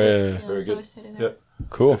 Coursera, yeah. Very good. Yeah,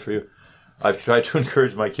 cool. Good for you. I've tried to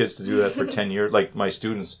encourage my kids to do that for 10 years, like my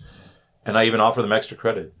students, and I even offer them extra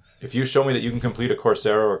credit. If you show me that you can complete a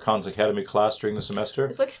Coursera or Khan's Academy class during the semester,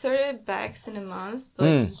 it's like $30 in a month,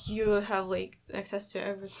 but you have like access to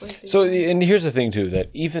every course. So, and here's the thing too,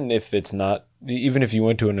 that even if you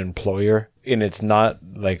went to an employer and it's not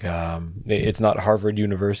like it's not Harvard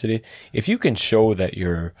University, if you can show that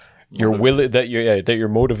you're willing, that you're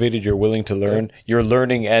motivated, you're willing to learn, you're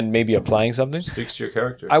learning and maybe applying something, speaks to your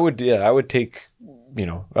character. I would take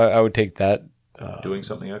that doing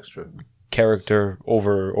something extra. Character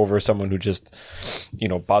over someone who just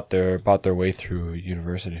bought their way through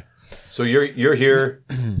university. So you're here,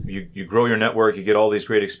 you grow your network, you get all these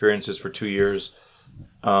great experiences for 2 years,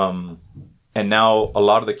 and now a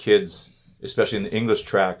lot of the kids, especially in the English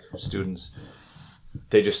track students,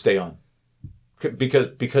 they just stay on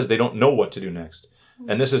because they don't know what to do next.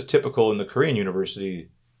 And this is typical in the Korean university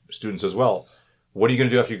students as well. What are you going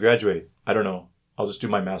to do after you graduate? I don't know. I'll just do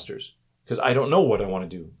my master's. Because I don't know what I want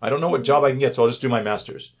to do. I don't know what job I can get, so I'll just do my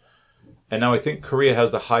master's. And now I think Korea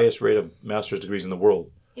has the highest rate of master's degrees in the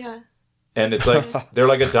world. Yeah. And it's like they're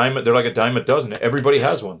like a dime a dozen. Everybody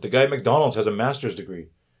has one. The guy at McDonald's has a master's degree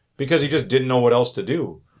because he just didn't know what else to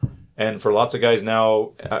do. And for lots of guys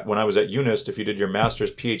now, when I was at UNIST, if you did your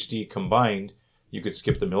master's PhD combined, you could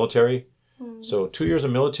skip the military. So 2 years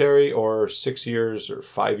of military or 6 years or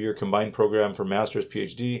 5-year combined program for master's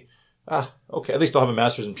PhD. Okay. At least I'll have a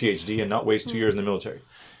master's and PhD and not waste 2 years in the military.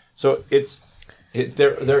 So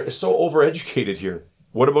they're so overeducated here.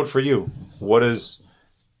 What about for you? What is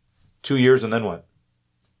 2 years and then what?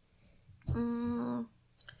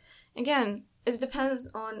 Again, it depends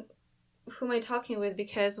on who am I talking with,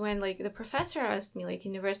 because when like the professor asked me like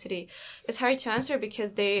university, it's hard to answer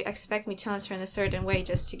because they expect me to answer in a certain way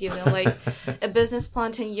just to give them like a business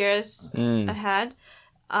plan 10 years ahead.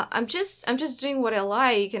 I'm just doing what I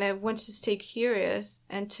like, and I want to stay curious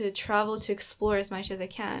and to travel, to explore as much as I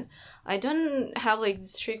can. I don't have like the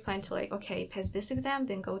strict plan to like, okay, pass this exam,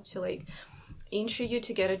 then go to like interview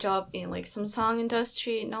to get a job in like Samsung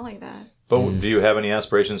industry, not like that. But do you have any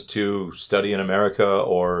aspirations to study in America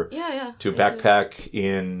or to backpack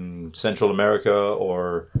in Central America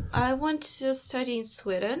or? I want to study in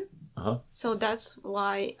Sweden. So that's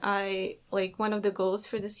why one of the goals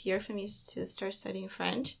for this year for me is to start studying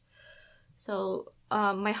French. So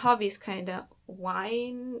my hobby is kind of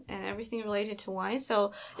wine and everything related to wine.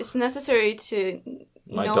 So it's necessary to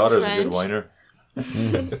My know daughter's French. a good whiner.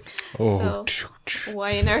 Oh, so,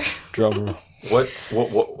 whiner. drum roll.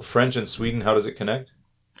 What French and Sweden, how does it connect?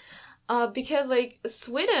 Because like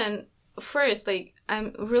Sweden, first, like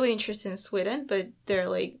I'm really interested in Sweden, but they're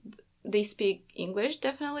like, they speak English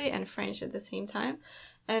definitely and French at the same time.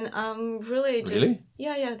 And really just... Really?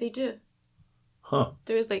 Yeah, they do. Huh.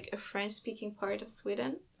 There's like a French speaking part of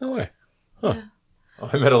Sweden. No way. Huh. Yeah.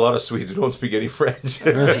 I met a lot of Swedes who don't speak any French.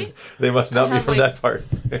 Really? They must not be from that part.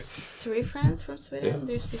 3 friends from Sweden,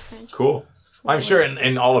 they speak French. Cool. I'm sure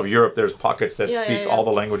in all of Europe there's pockets that speak all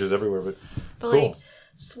the languages everywhere, but cool. Like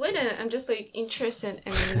Sweden, I'm just like interested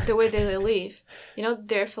in the way they live. You know,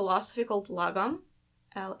 their philosophy called lagom,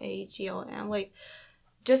 Lagom, like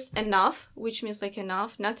just enough, which means like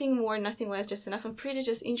enough, nothing more, nothing less, just enough. I'm pretty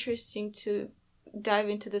just interesting to dive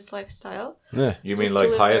into this lifestyle. Yeah. You mean Just like to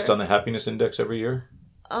live highest there. on the happiness index every year?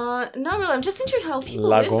 Not really. I'm just interested how people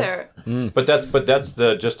Lago. live there. But that's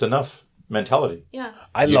the just enough. mentality. Yeah.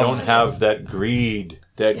 You don't have that greed,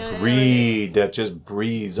 that just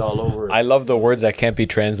breathes all over it. I love the words that can't be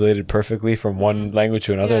translated perfectly from one language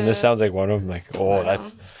to another, and this sounds like one of them. Like,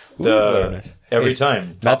 that's every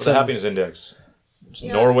time. Top of the happiness index.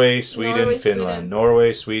 Norway, Sweden, Finland.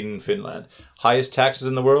 Norway, Sweden, Finland. Highest taxes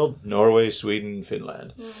in the world? Norway, Sweden,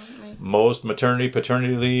 Finland. Right. Most maternity,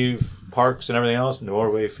 paternity leave, parks and everything else?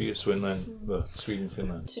 Norway, Sweden,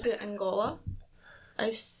 Finland. To the Angola,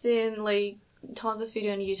 I've seen like tons of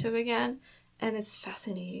video on YouTube again, and it's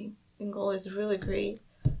fascinating. Angola is really great.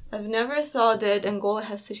 I've never thought that Angola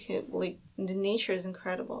has such like the nature is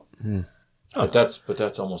incredible. Oh, but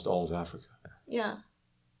that's almost all of Africa. Yeah.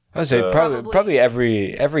 I would say probably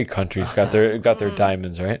every country's got their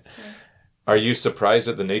diamonds, right? Are you surprised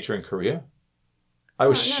at the nature in Korea? I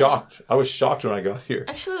was shocked. I was shocked when I got here.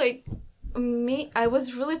 Actually, I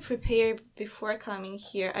was really prepared before coming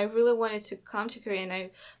here. I really wanted to come to Korea, and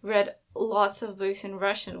I read lots of books in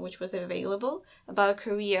Russian, which was available about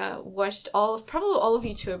Korea. Watched probably all of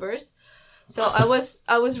YouTubers. So I was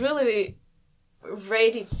really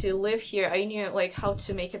ready to live here. I knew like how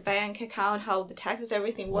to make a bank account, how the taxes,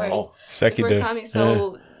 everything works. Before coming,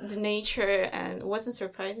 so the nature and it wasn't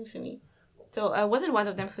surprising for me. So I wasn't one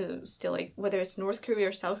of them who still like whether it's North Korea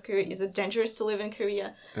or South Korea, is it dangerous to live in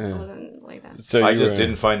Korea? I wasn't like that. So I just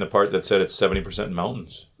didn't find the part that said it's 70%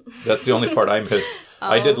 mountains. That's the only part I missed.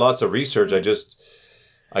 I did lots of research. I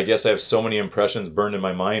guess I have so many impressions burned in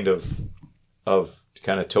my mind of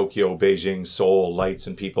kind of Tokyo, Beijing, Seoul, lights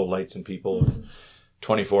and people,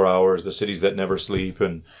 24 hours, the cities that never sleep.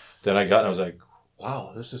 And then I was like,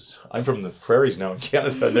 wow, I'm from the prairies now in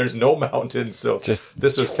Canada, and there's no mountains. So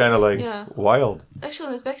this was kind of like wild.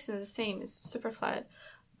 Actually, Uzbekistan is the same. It's super flat.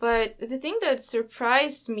 But the thing that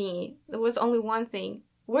surprised me, there was only one thing.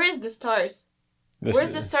 Where is the stars?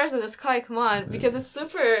 Where's the stars in the sky? Come on. Because it's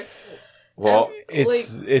super... Well,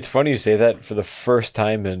 it's funny you say that. For the first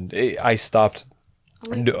time, and I stopped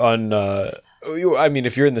on... I mean,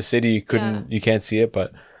 if you're in the city, you can't see it,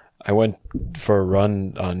 but I went for a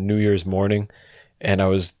run on New Year's morning, and I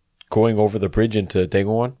was going over the bridge into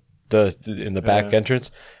Daeguwon, in the back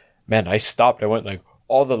entrance. Man, I stopped. I went like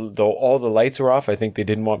all the lights were off. I think they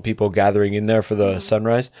didn't want people gathering in there for the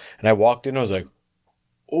sunrise. And I walked in. I was like,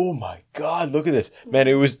 "Oh my God, look at this, man!"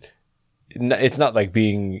 It's not like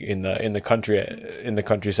being in the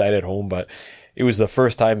countryside at home, but it was the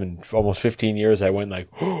first time in almost 15 years I went like,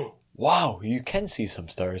 "Oh, wow, you can see some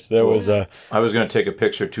stars." I was going to take a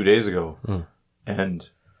picture 2 days ago, and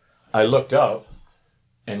I looked up.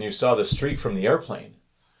 And you saw the streak from the airplane.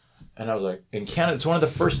 And I was like, in Canada, it's one of the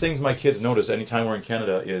first things my kids notice anytime we're in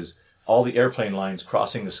Canada is all the airplane lines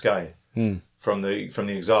crossing the sky from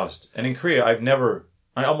the exhaust. And in Korea, I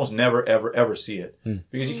almost never, ever see it.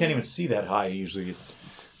 Because you can't even see that high usually.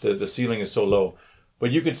 The ceiling is so low.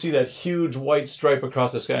 But you could see that huge white stripe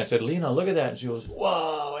across the sky. I said, Lena, look at that. And she goes,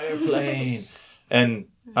 whoa, airplane. And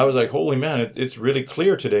I was like, holy man, it's really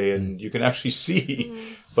clear today. And you can actually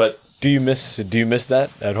see. But... Do you miss that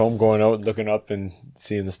at home, going out, looking up and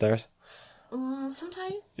seeing the stars?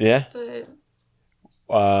 Sometimes. Yeah. But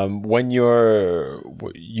when you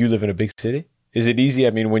live in a big city, is it easy? I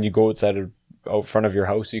mean, when you go out front of your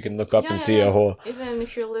house, you can look up and see a whole. Even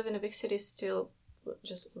if you live in a big city, it's still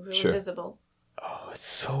just really visible. Oh, it's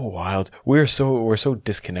so wild. We're so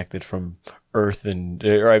disconnected from Earth,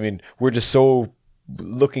 we're just so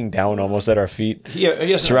looking down almost at our feet.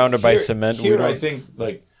 Surrounded by cement. I think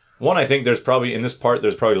I think there's probably in this part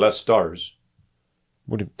there's probably less stars.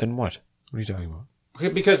 Then what? What are you talking about?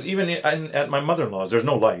 Because even at my mother-in-law's, there's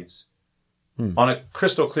no lights. On a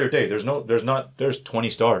crystal clear day, there's 20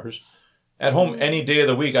 stars. At home, any day of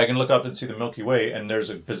the week, I can look up and see the Milky Way, and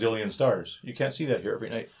there's a bazillion stars. You can't see that here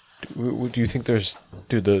every night. Do you think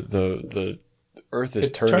the Earth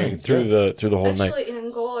is turning through the whole night? Actually, in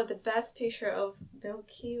Angola, the best picture of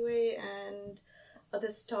Milky Way and the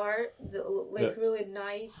star, really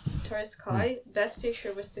nice star sky, best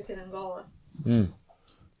picture was taken in Angola.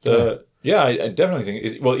 I definitely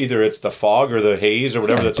think either it's the fog or the haze or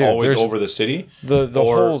whatever that's always over the city. The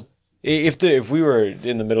whole if we were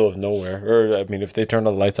in the middle of nowhere, or I mean, if they turned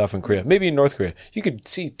all the lights off in Korea, maybe in North Korea, you could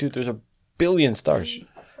see, dude, there's a billion stars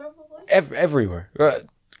everywhere.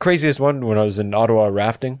 Craziest one when I was in Ottawa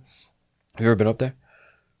rafting. Have you ever been up there?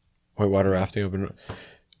 Whitewater rafting.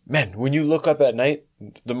 Man, when you look up at night,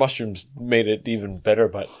 the mushrooms made it even better,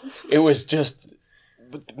 but it was just...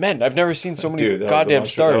 Man, I've never seen so many goddamn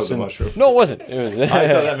stars. That was the mushroom. No, it wasn't. I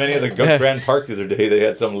saw that many of the Grand Park the other day. They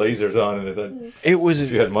had some lasers on, and I thought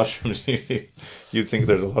if you had mushrooms, you'd think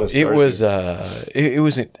there's a lot of stars. It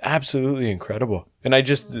was absolutely incredible. And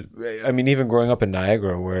even growing up in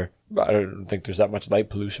Niagara, where I don't think there's that much light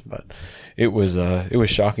pollution, but it was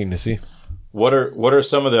shocking to see. What are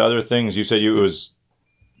some of the other things you said? It was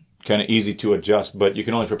kind of easy to adjust, but you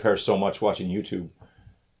can only prepare so much watching YouTube.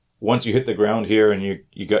 Once you hit the ground here and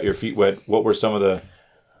you got your feet wet, what were some of the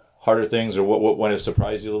harder things, or what might have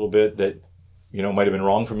surprised you a little bit that might have been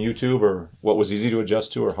wrong from YouTube, or what was easy to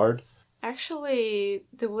adjust to or hard? Actually,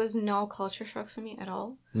 there was no culture shock for me at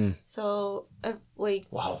all. So,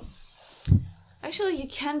 Wow. Actually, you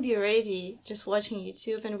can be ready just watching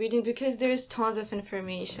YouTube and reading, because there's tons of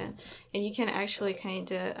information, and you can actually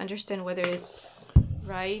kind of understand whether it's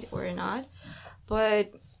right or not.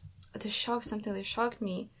 But something that shocked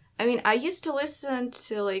me. I mean, I used to listen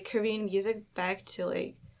to Korean music back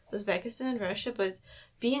to Uzbekistan and Russia, but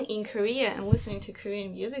being in Korea and listening to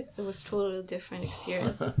Korean music, it was totally different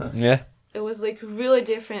experience. Yeah. It was really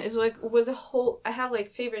different. I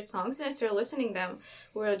have favorite songs, and I started listening them.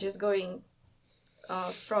 We were just going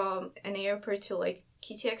from an airport to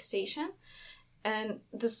KTX station, and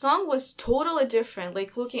the song was totally different.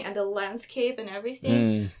 Looking at the landscape and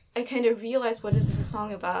everything, I kind of realized what is the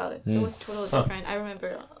song about. It was totally different. I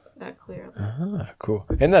remember that clearly. Cool.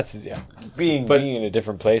 And that's being in a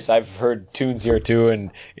different place. I've heard tunes here too,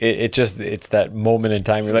 and it's that moment in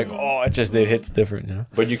time. You're like, oh, it hits different.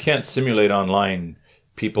 But you can't simulate online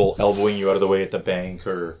people elbowing you out of the way at the bank,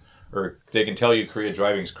 or they can tell you Korea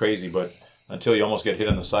driving's crazy, but until you almost get hit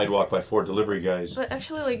on the sidewalk by 4 delivery guys. But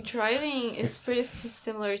actually, driving is pretty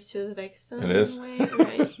similar to Uzbekistan. It is? In a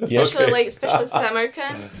way, right? Especially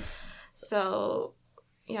Samarkand. So,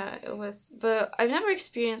 yeah, it was. But I've never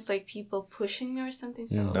experienced people pushing me or something.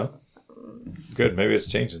 So No? Good. Maybe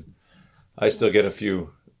it's changing. I still get a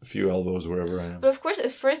few elbows wherever I am. But of course,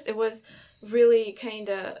 at first, it was really kind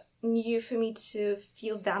of new for me to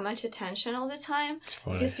feel that much attention all the time,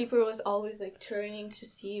 because people was always turning to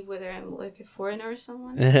see whether I'm a foreigner or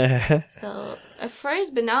someone. So at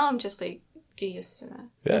first, but now I'm just get used to that.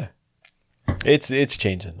 Yeah, it's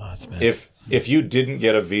changing lots, man. If you didn't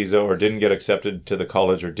get a visa or didn't get accepted to the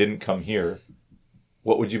college or didn't come here,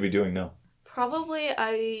 what would you be doing now? Probably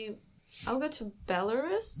I'll go to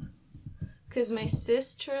Belarus, because my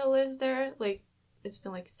sister lives there. It's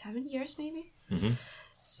been 7 years maybe. Mm-hmm.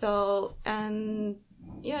 So, and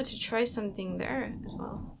yeah, to try something there as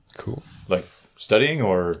well. Cool. Studying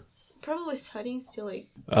or? Probably studying still.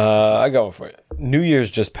 I got one for you. New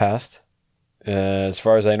Year's just passed. As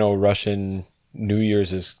far as I know, Russian New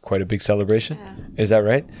Year's is quite a big celebration. Yeah. Is that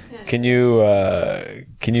right? Yeah. Can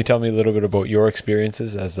you tell me a little bit about your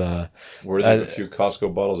experiences as a? Were there a few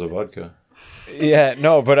Costco bottles of vodka? Yeah,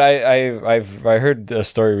 no, but I heard a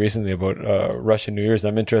story recently about Russian New Year's.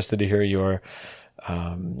 I'm interested to hear your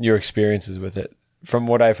experiences with it. From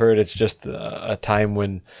what I've heard, it's just a time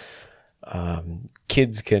when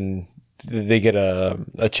kids they get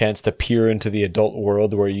a chance to peer into the adult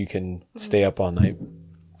world, where you can stay up all night,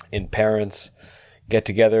 and parents get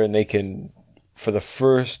together and they can, for the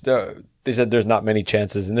first, they said there's not many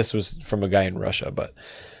chances, and this was from a guy in Russia, but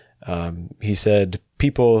he said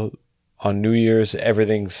people on New Year's,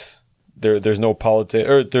 everything's there's no politics,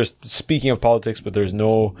 or there's speaking of politics, but there's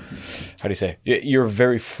no, how do you say, you're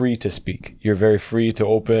very free to speak. You're very free to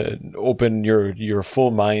open your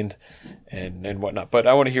full mind and whatnot. But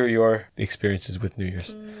I want to hear your experiences with New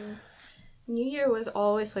Year's. New Year was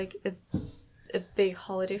always a big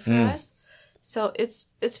holiday for us. So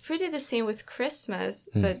it's pretty the same with Christmas,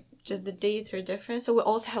 but just the dates are different. So we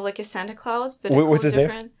also have a Santa Claus, but What's his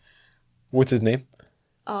different. name? What's his name?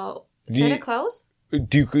 Santa Claus?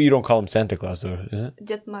 You don't call him Santa Claus though, is it?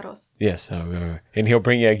 Ded Moroz. Yes, and he'll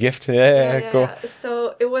bring you a gift. Yeah, cool. Yeah.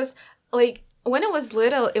 So it was when I was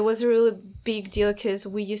little, it was a really big deal, because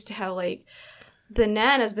we used to have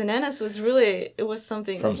bananas. Bananas was really, it was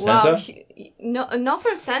something. From Santa? No, not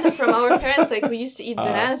from Santa. From our parents, we used to eat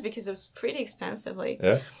bananas because it was pretty expensive.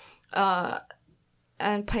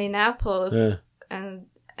 And pineapples, and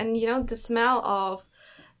the smell of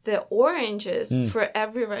the oranges for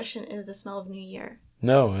every Russian is the smell of New Year.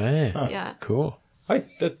 No way. Huh. Yeah. Cool.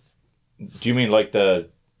 Do you mean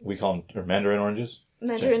we call them mandarin oranges?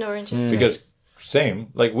 Mandarin oranges. Because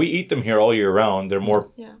we eat them here all year round. They're more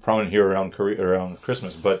prominent here around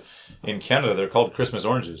Christmas. But in Canada, they're called Christmas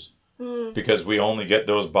oranges. Because we only get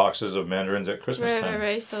those boxes of mandarins at Christmas time.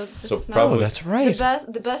 Right. So probably that's right.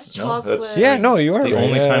 The best chocolate. You are the right.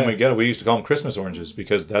 only time we get it. We used to call them Christmas oranges,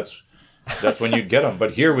 because that's when you'd get them.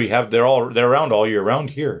 But here they're around all year round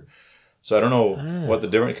here. So I don't know what the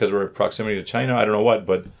difference, because we're in proximity to China. I don't know what,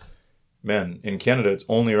 but man, in Canada it's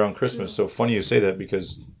only around Christmas. So funny you say that,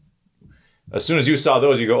 because as soon as you saw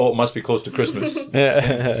those, you go, oh, it must be close to Christmas.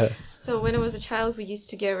 So when I was a child, we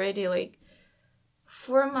used to get ready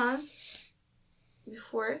 4 months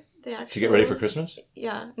before they actually To get ready for Christmas?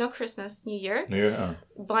 Yeah, not Christmas, New Year. New Year?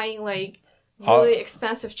 Buying like really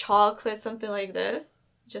expensive chocolate, something like this.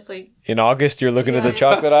 Just like In August, you're looking at the Yeah.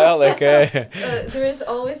 chocolate aisle, like, Yeah, so, there is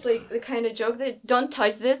always like the kind of joke that don't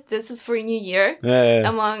touch this. This is for New Year yeah.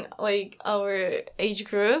 among like our age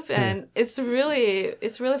group, and it's really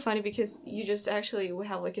funny because you just actually we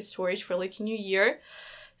have like a storage for like New Year,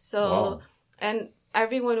 so Wow. and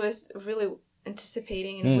everyone was really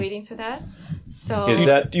anticipating and waiting for that. So Is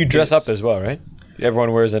that You dress up as well, right?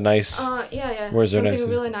 Everyone wears a nice. yeah, Where's their something nice-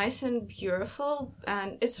 really nice and beautiful, and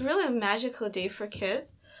it's really a magical day for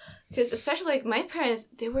kids. Because especially like my parents,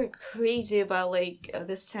 they were crazy about like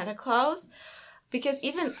the Santa Claus. Because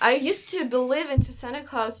even I used to believe into Santa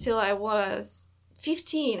Claus till I was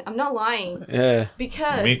 15. I'm not lying. Yeah.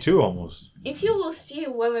 Because Me too, almost. if you will see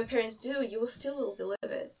what my parents do, you will still believe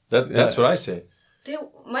it. That's what I say.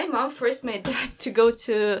 My mom forced my dad to go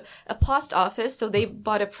to a post office, so they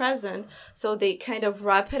bought a present. So they kind of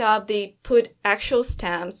wrap it up. They put actual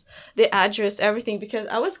stamps, the address, everything. Because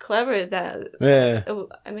I was clever that Yeah.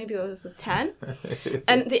 maybe I was 10,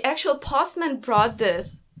 and the actual postman brought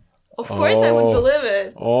this. Of course, I would Oh. believe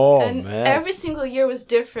it. Oh, And man. every single year was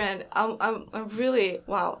different. I'm really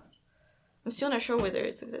wow. I'm still not sure whether it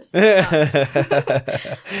exists. That's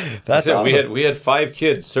Yeah, awesome. we had 5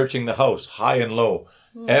 kids searching the house, high and low,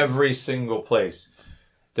 every single place.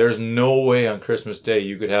 There's no way on Christmas Day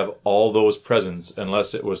you could have all those presents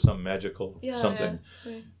unless it was some magical something.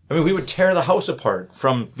 Yeah. Right. I mean, we would tear the house apart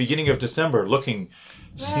from beginning of December, looking,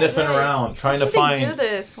 sniffing right. around, trying How to do they find, do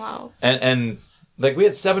this? Wow. and like we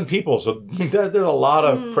had 7 people, so there's a lot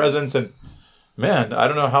of presents, and man, I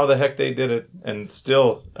don't know how the heck they did it. And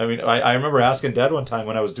still, I mean, I remember asking Dad one time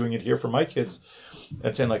when I was doing it here for my kids,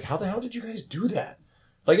 and saying like, how the hell did you guys do that?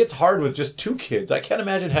 Like, it's hard with just 2 kids. I can't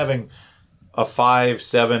imagine having a 5,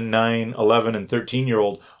 7, 9, 11, and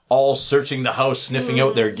 13-year-old all searching the house, sniffing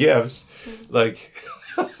out their gifts. Like,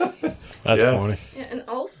 That's Yeah. funny. Yeah, and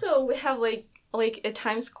also we have like a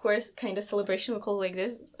Times Square kind of celebration. We call it like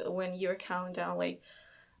this when you're counting down like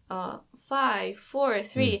 5, 4,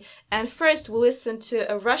 3, and first we listen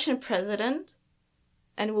to a Russian president,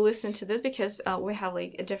 and we listen to this because we have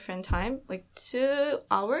like a different time, like 2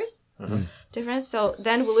 hours difference. So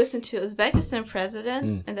then we listen to Uzbekistan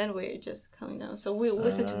president, and then we're just counting down. So we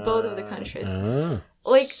listen to both of the countries. Ah.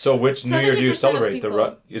 Like so which New Year do you 70% of celebrate?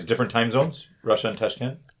 people- Is different time zones? Russia and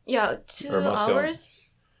Tashkent? yeah, 2 Or Moscow. hours.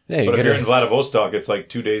 Yeah, But if get you're it. in Vladivostok, it's like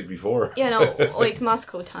 2 days before. Yeah, no, like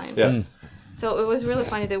Moscow time. Yeah. So it was really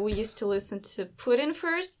funny that we used to listen to Putin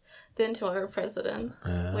first, then to our president,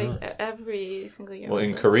 like every single year. Well,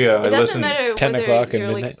 in Korea, it I doesn't listen. matter 10 whether o'clock at you're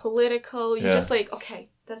like midnight. political. You're Yeah. just like, okay,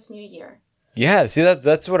 that's New Year. Yeah, see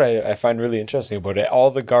that's what I find really interesting about it.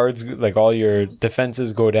 All the guards, like all your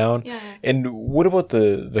defenses, go down. Yeah. And what about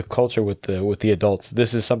the culture with the adults?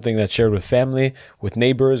 This is something that's shared with family, with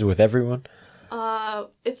neighbors, with everyone.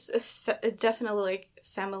 It's definitely like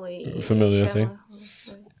family. Familiar thing.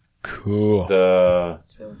 Cool.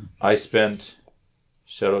 It's really- I spent,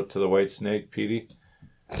 shout out to the White Snake, Petey,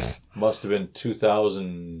 must have been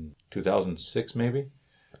 2006 maybe.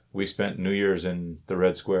 We spent New Year's in the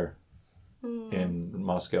Red Square in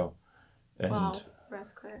Moscow. And Wow, Red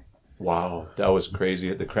Square. wow, that was crazy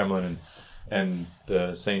at the Kremlin and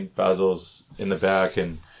the St. Basil's in the back,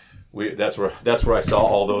 and that's where I saw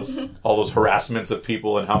all those harassments of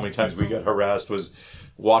people, and how many times we got harassed was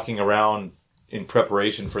walking around in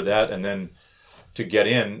preparation for that, and then to get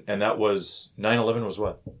in, and that was 9/11 was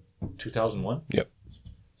what, 2001? Yep.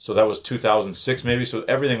 So that was 2006 maybe. So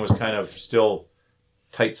everything was kind of still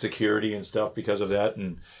tight security and stuff because of that,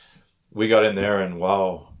 and we got in there, and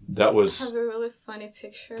wow, that was I have a really funny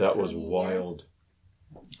picture. that from was New Year. wild.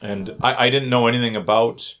 And I didn't know anything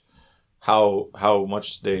about how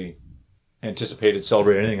much they anticipated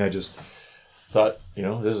celebrating anything. I just thought,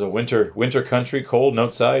 this is a winter country, cold and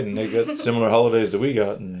outside, and they got similar holidays that we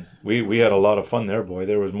got, and we had a lot of fun there, boy.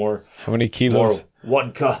 There was more How many kilos?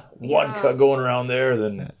 vodka going around there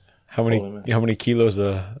than How many kilos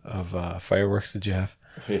of fireworks did you have?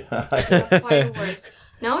 The fireworks.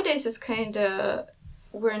 Nowadays, it's kind of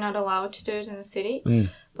we're not allowed to do it in the city.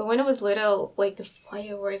 But when I was little, like the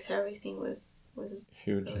fireworks, everything was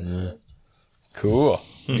huge. Cool.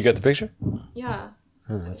 You got the picture? yeah.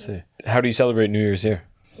 Oh, let's see. How do you celebrate New Year's here?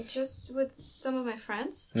 Just with some of my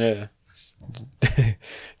friends. Yeah.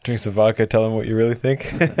 Drink some vodka. Tell them what you really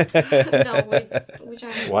think. No, we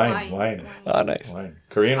drank Wine. Oh, nice. Wine.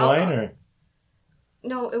 Korean wine or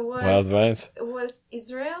No, it was Wild vines? It was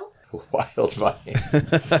Israel. wild vines?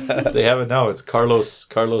 They have it now. It's Carlos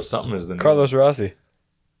something is the name. Carlos Rossi.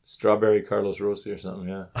 Strawberry Carlos Rossi or something,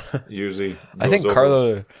 yeah. Usually I think goes over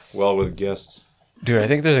Carlo, well with guests. dude, I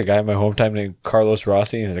think there's a guy in my hometown named Carlos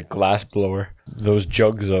Rossi. He's a glass blower. Those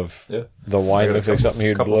jugs of Yeah. the wine I got looks like something a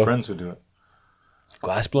he'd couple blow. friends who do it.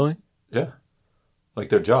 Glass blowing? Yeah. Like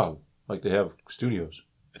their job. Like they have studios.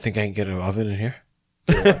 I think I can get an oven in here.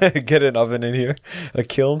 Get an oven in here. A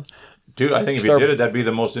kiln. Dude, I think if Start- you did it, that'd be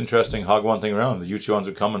the most interesting Hagwon thing around. The Yuchuans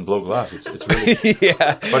would come and blow glass. It's really...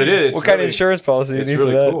 Yeah. But it is. It's What kind of really- insurance policy you It's need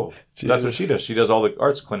really for that? cool. That's what she does. She does all the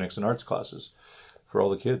arts clinics and arts classes for all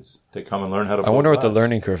the kids. They come and learn how to I blow wonder what the glass.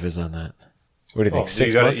 learning curve is on that. What do you think? Oh,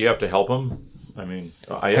 6 you months? have to help them. I mean,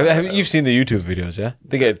 You've seen the YouTube videos, yeah?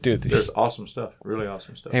 They get, dude. There's awesome stuff. Really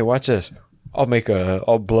awesome stuff. Hey, watch this. I'll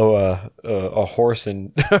blow a horse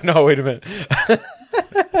and no, wait a minute.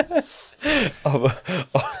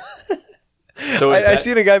 So I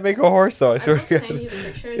seen a guy make a horse though. I I swear will to God. send you the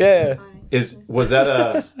picture. Yeah. was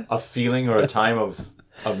that a feeling or a time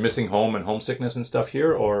of missing home and homesickness and stuff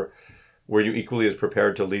here, or were you equally as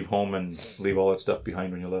prepared to leave home and leave all that stuff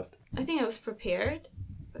behind when you left? I think I was prepared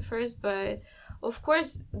at first, but of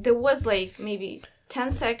course there was like maybe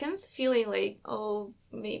 10 seconds feeling like, oh,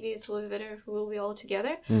 maybe it's a little better if we'll be all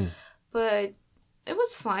together. But it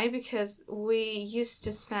was fine because we used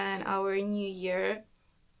to spend our New Year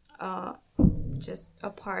just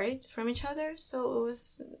apart from each other. So it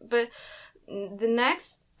was, but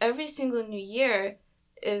every single New Year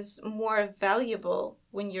is more valuable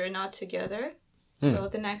when you're not together. So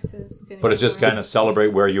the next is going to But it's just kind of celebrate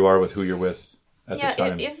where you are with who you're with at yeah, the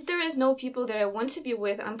time. if there is no people that I want to be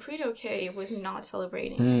with, I'm pretty okay with not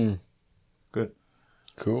celebrating. Good.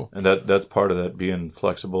 Cool. And that's part of that, being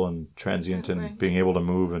flexible and transient and Right. being able to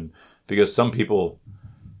move. And because some people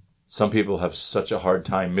have such a hard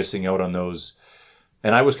time missing out on those.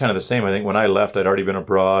 And I was kind of the same. I think when I left, I'd already been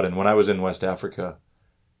abroad. And when I was in West Africa,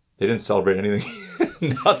 they didn't celebrate anything.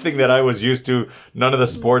 Nothing that I was used to. None of the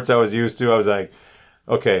sports I was used to. I was like,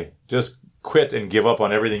 okay, just quit and give up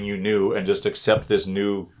on everything you knew and just accept this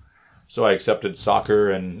new. So I accepted soccer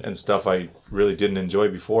and stuff I really didn't enjoy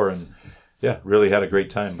before. And yeah, really had a great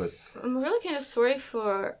time. But I'm really kind of sorry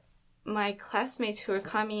for my classmates who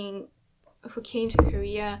came to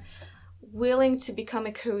Korea willing to become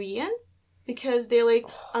a Korean because they're like,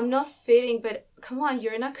 I'm not fitting, but come on,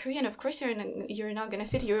 you're not Korean. Of course you're not going to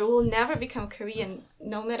fit. You will never become Korean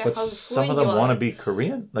no matter But how some fluent of them you are. want to be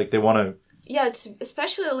Korean. Like they want to. Yeah, it's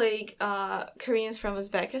especially like Koreans from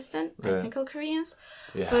Uzbekistan, Right. ethnical Koreans.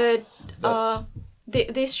 Yeah. But That's-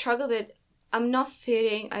 they struggle that I'm not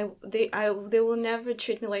fitting. They will never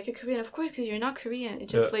treat me like a Korean. Of course, because you're not Korean.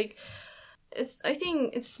 It's just like I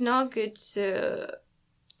think it's not good to.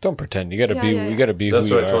 Don't pretend. You gotta Yeah, be. yeah, You yeah. gotta be. That's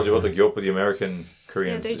who what you I told are. you about the Gyopa, the American Yeah,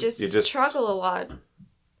 Koreans. they just, You just struggle a lot.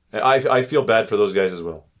 I feel bad for those guys as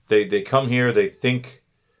well. They come here. They think,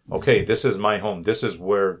 okay, this is my home. This is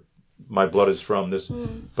where my blood is from.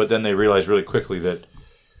 But then they realize really quickly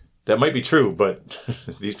that might be true, but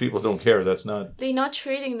these people don't care. That's not. They're not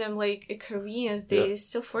treating them like Koreans. They're Yeah.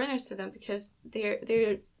 still foreigners to them because they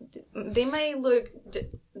might look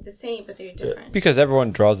the same, but they're different. Because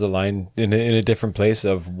everyone draws the line in a different place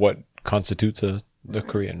of what constitutes a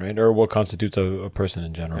Korean, right? Or what constitutes a person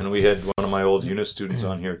in general. And we had one of my old UNIS students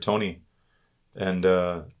on here, Tony, and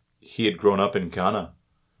he had grown up in Ghana,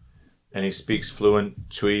 and he speaks fluent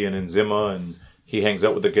Chui and Nzima, and he hangs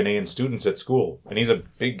out with the Ghanaian students at school. And he's a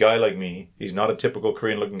big guy like me. He's not a typical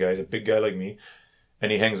Korean-looking guy. He's a big guy like me,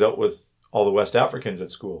 and he hangs out with all the West Africans at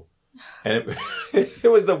school. And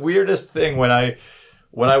it was the weirdest thing when I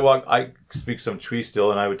walked. I speak some Chui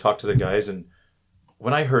still, and I would talk to the guys, and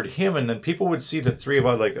when I heard him, and then people would see the three of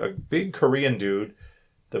us, like a big Korean dude,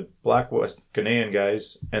 the black West Ghanaian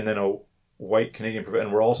guys, and then a white Canadian,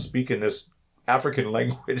 and we're all speaking this African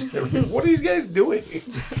language. What are these guys doing?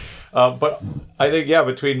 But I think, yeah,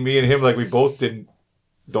 between me and him, like we both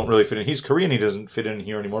don't really fit in. He's Korean. He doesn't fit in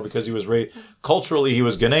here anymore because he was raised culturally. He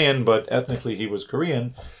was Ghanaian, but ethnically he was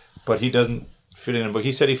Korean. But he doesn't fit in. But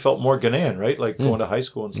he said he felt more Ghanaian, right? Like going to high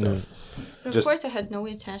school and stuff. But of course, I had no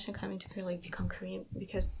intention coming to Korea, like become Korean,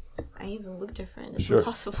 because I even look different. It's Sure.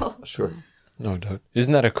 impossible. Sure. No doubt.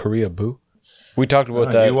 Isn't that a Korea boo? We talked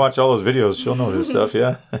about that. You watch all those videos, she'll know this stuff,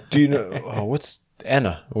 yeah? Do you know what's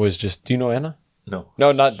Anna? Was just. Do you know Anna? No.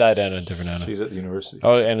 No, not that Anna. Different Anna. She's at the university.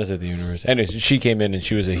 Oh, Anna's at the university. Anyways, she came in and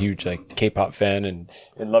she was a huge like K-pop fan and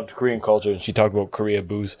loved Korean culture. And she talked about Korea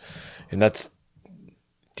boos, and that's.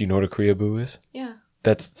 Do you know what a Korea boo is? Yeah.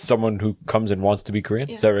 That's someone who comes and wants to be Korean.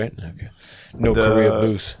 Yeah. Is that right? Okay. No Korea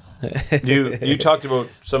boos. You talked about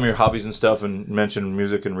some of your hobbies and stuff and mentioned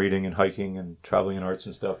music and reading and hiking and traveling and arts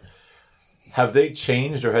and stuff. Have they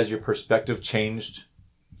changed, or has your perspective changed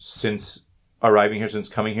since arriving here, since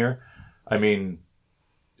coming here. I mean,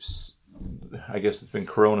 I guess it's been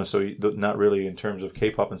Corona, so not really in terms of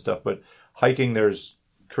K-pop and stuff, but hiking,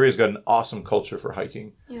 Korea's got an awesome culture for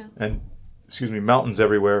hiking. Yeah. And, mountains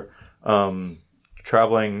everywhere.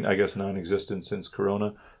 Traveling, I guess, non-existent since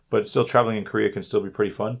Corona, but still traveling in Korea can still be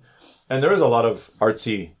pretty fun. And there is a lot of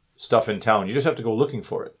artsy stuff in town. You just have to go looking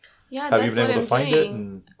for it. Yeah, have that's you been able what to find doing. it?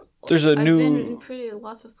 And There's a I've new been in pretty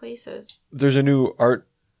lots of places. there's a new art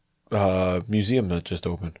museum that just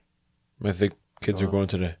opened. I think kids are going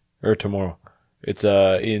today or tomorrow. It's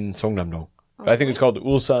in Songnam-dong. I think it's called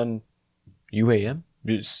Ulsan UAM.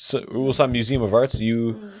 Ulsan Museum of Arts.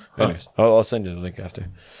 Anyways, I'll send you the link after.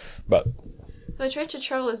 But So I try to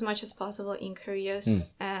travel as much as possible in Korea,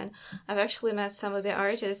 and I've actually met some of the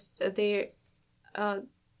artists. They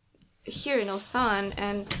here in Ulsan,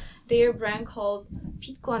 and their brand called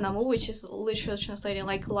빛과 나무, which is literally translating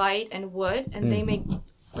like light and wood, and they make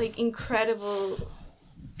like incredible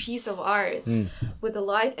piece of art with the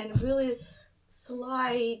light and really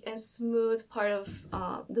slight and smooth part of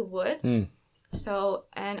the wood. So,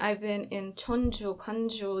 and I've been in Cheonju,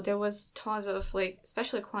 Gwangju. There was tons of like,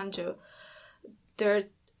 especially Gwangju. There are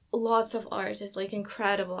lots of artists, like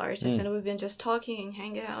incredible artists, and we've been just talking and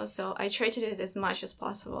hanging out. So I try to do it as much as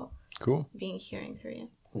possible. cool. Being here in Korea.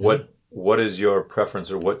 what is your preference,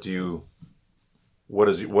 or what are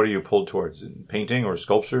you pulled towards? Painting or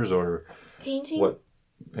sculptures or Painting. what?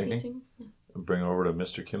 Painting? Painting. Yeah. Bring it over to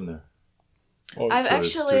Mr. Kim there.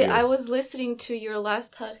 I was listening to your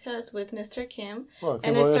last podcast with Mr. Kim,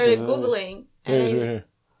 and I started Googling. Yeah, it's right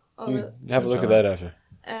here. Have a look at that after.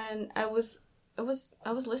 And I was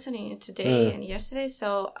listening today and yesterday,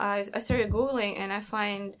 so I started Googling, and I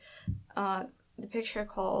find the picture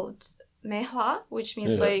called Mehwa, which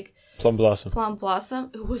means like plum blossom. Plum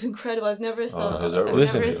blossom. It was incredible. I've never thought. is that right?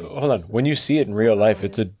 Listen, hold on. When you see it in real life,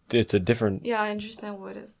 it's a different. Yeah, I understand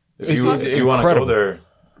what it is. If you want to go there,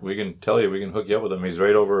 we can hook you up with him. He's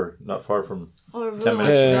right over, not far from. Oh, really? 10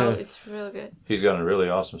 minutes. No, it's really good. He's got a really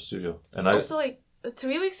awesome studio. And Also, like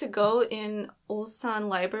 3 weeks ago in Ulsan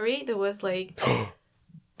Library, there was like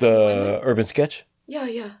The urban sketch.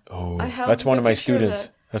 yeah. Oh, I have that's one the of my picture of students.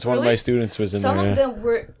 the- That's one of my students was in Some there. of them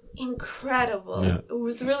were incredible. Yeah. It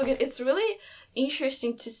was really good. It's really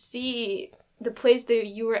interesting to see the place that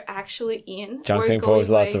you were actually in. Jangsaengpo has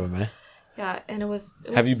lots of them, eh? Yeah, and it was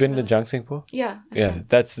Have you been to really- Jangsaengpo? Yeah. Yeah,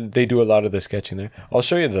 they do a lot of the sketching there. I'll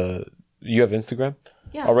show you you have Instagram?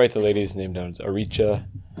 Yeah. I'll write the lady's name down. It's Aricha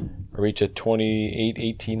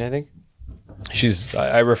 2818, I think.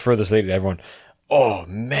 I refer this lady to everyone. Oh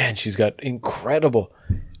man, she's got incredible.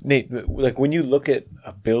 Nate, like when you look at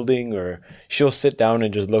a building, or she'll sit down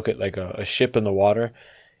and just look at like a ship in the water,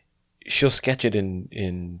 she'll sketch it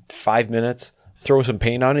in 5 minutes, throw some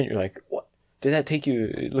paint on it, you're like, what? Did that take you?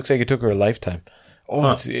 It looks like it took her a lifetime.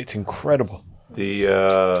 Oh, it's incredible. he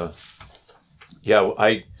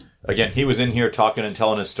was in here talking and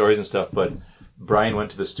telling his stories and stuff, but Brian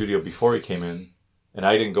went to the studio before he came in, and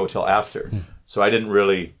I didn't go till after. So I didn't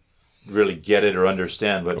really get it or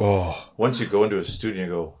understand. But once you go into a studio, you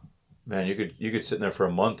go, man, you could sit in there for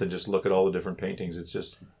a month and just look at all the different paintings. It's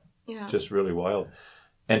just really wild.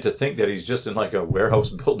 And to think that he's just in like a warehouse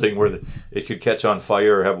building where it could catch on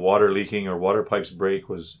fire or have water leaking or water pipes break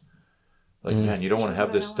was like, man, you don't want to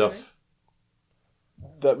have this stuff.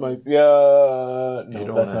 That might be. No, You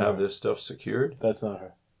don't want to have this stuff secured. That's not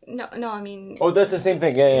her. No, I mean. Oh, that's the same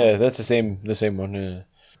thing. Yeah, that's the same one. Yeah.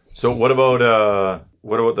 So what about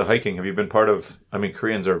the hiking? Have you been part of? I mean,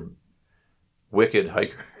 Koreans are wicked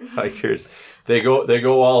hikers. They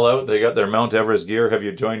go all out. They got their Mount Everest gear. Have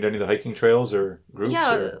you joined any of the hiking trails or groups?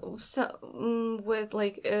 Yeah, so with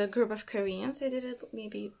like a group of Koreans, I did it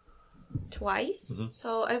maybe twice. Mm-hmm.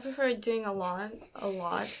 So I prefer doing a lot.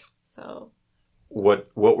 So What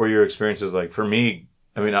were your experiences like? For me,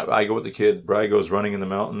 I mean, I go with the kids. Bri goes running in the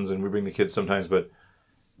mountains, and we bring the kids sometimes. But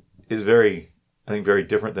it's very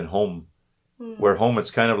different than home. Where home,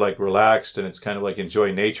 it's kind of like relaxed, and it's kind of like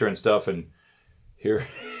enjoy nature and stuff. And here,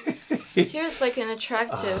 here's like an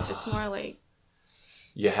attractive. It's more like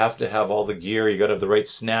you have to have all the gear. You got to have the right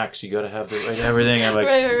snacks. You got to have the right everything. I'm like,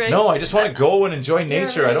 Right. no, I just want to go and enjoy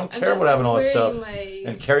nature. I don't care about having all that stuff. My,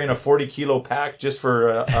 And carrying a 40-kilo pack just for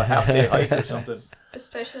a half-day hike or something.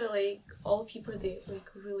 especially like all people, they like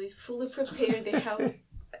really fully prepared. They have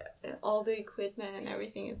all the equipment and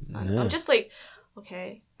everything is fun. Yeah. I'm just like,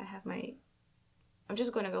 okay, I'm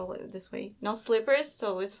just gonna go this way. No slippers,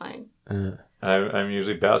 so it's fine. I'm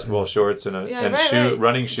usually basketball shorts and right.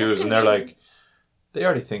 running Just shoes, and they're convenient. like, they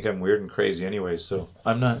already think I'm weird and crazy anyway, so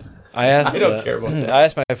I'm not. I don't care about that. I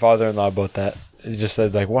asked my father-in-law about that. He just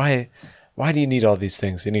said like, why why do you need all these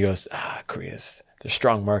things? And he goes, Korea's, they're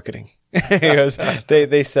strong marketing. He goes,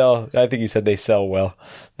 they sell, I think he said they sell well.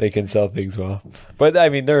 They can sell things well. But I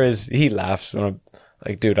mean, he laughs when I'm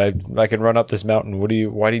like, dude, I can run up this mountain.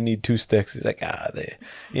 Why do you need 2 sticks? He's like,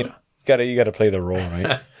 you gotta play the role,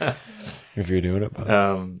 right? If you're doing it.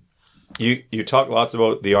 But. You talk lots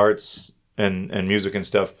about the arts and music and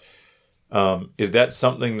stuff. Is that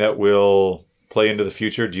something that will play into the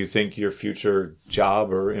future? Do you think your future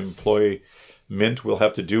job or employment will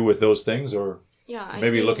have to do with those things, or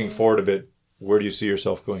maybe looking forward a bit, where do you see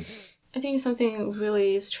yourself going? I think something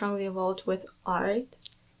really strongly involved with art.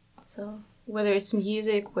 So whether it's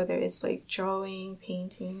music, whether it's like drawing,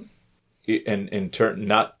 painting, and in turn,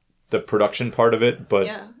 not the production part of it, but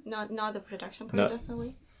not the production part,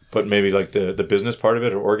 definitely. But maybe like the business part of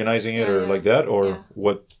it, or organizing it, or like that, or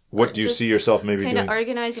what do you see yourself maybe doing? Kind of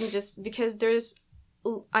organizing, just because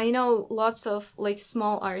I know lots of like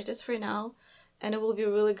small artists right now, and it will be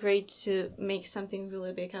really great to make something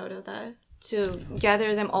really big out of that, to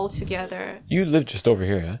gather them all together. You live just over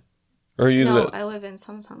here, yeah? Or I live in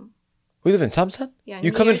Samsung. We live in Samsung? Yeah.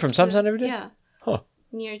 You come in from Samsung every day? Yeah. Huh.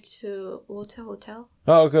 Near to Lotte Hotel.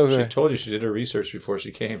 Oh, okay. She told you she did her research before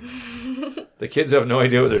she came. The kids have no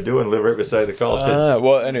idea what they're doing. Live right beside the college.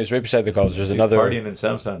 Well, anyways, right beside the college, there's another partying in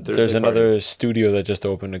Samsung. There's another studio that just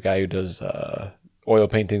opened. A guy who does oil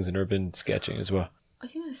paintings and urban sketching as well. I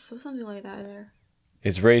think I saw something like that there.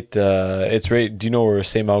 It's right. Do you know where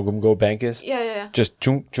Same Go Bank is? Yeah. Just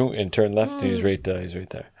chung and turn left. And he's right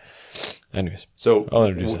there. Anyways, so I'll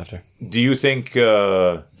introduce after. Do you think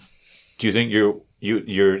you're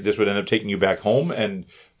this would end up taking you back home and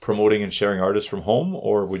promoting and sharing artists from home,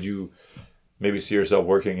 or would you maybe see yourself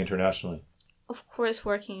working internationally? Of course,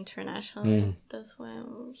 working internationally. That's why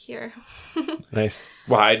I'm here. Nice.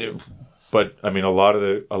 Well, but I mean, a lot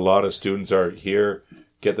of students are here,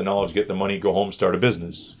 get the knowledge, get the money, go home, start a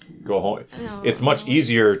business, go home. It's much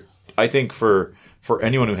easier, I think, for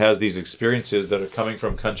anyone who has these experiences that are coming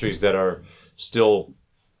from countries that are still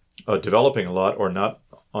developing a lot or not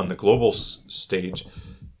on the global stage.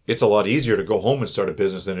 It's a lot easier to go home and start a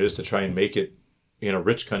business than it is to try and make it in a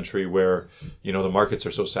rich country where, the markets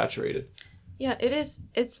are so saturated. Yeah, it is.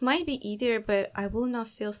 It might be easier, but I will not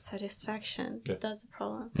feel satisfaction. Yeah. That's the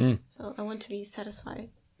problem. So I want to be satisfied.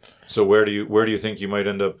 So where do you think you might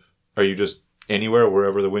end up? Are you just anywhere,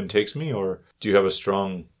 wherever the wind takes me, or do you have a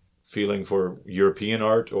strong feeling for European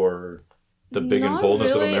art or the big and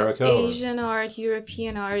boldness of America? Asian art,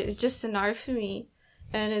 European art, it's just an art for me.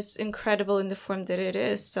 And it's incredible in the form that it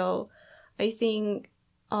is. So I think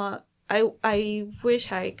I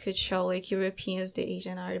wish I could show like Europeans the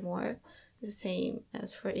Asian art more the same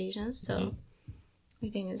as for Asians. So I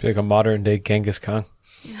think it's like a modern day Genghis Khan.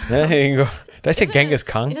 Yeah, there you go. Did I say Genghis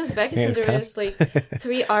Khan? In Uzbekistan there is like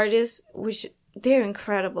 3 artists which they're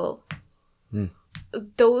incredible.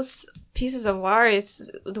 Those pieces of art,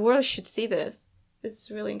 the world should see this.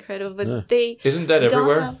 It's really incredible, but they isn't that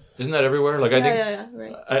everywhere? Isn't that everywhere? Like I think,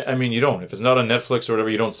 right. I mean, you don't. If it's not on Netflix or whatever,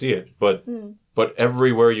 you don't see it. But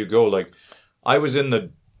everywhere you go, like I was in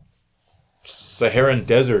the Saharan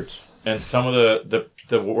desert, and some of the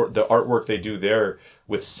artwork they do there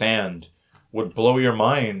with sand would blow your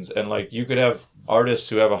minds. And like you could have artists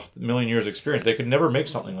who have 1,000,000 years experience. They could never make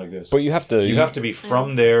something like this. But you have to be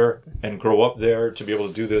from there and grow up there to be able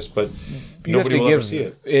to do this. But nobody will ever see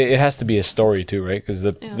it. It has to be a story too, right? Because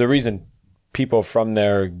the reason people from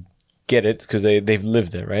there get it because they've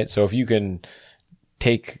lived it, right? So if you can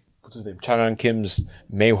take Chang Kim's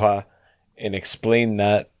Meihua and explain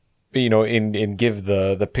that, and give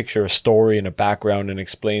the picture a story and a background and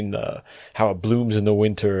explain how it blooms in the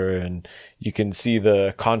winter, and you can see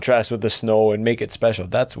the contrast with the snow and make it special.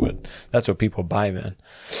 That's what people buy, man.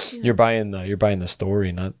 Yeah. You're buying the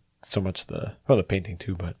story, not so much the painting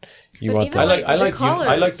too, but I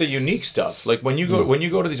like the unique stuff. Like when you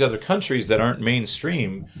go to these other countries that aren't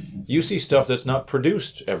mainstream, you see stuff that's not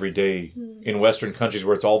produced every day in Western countries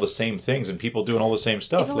where it's all the same things and people doing all the same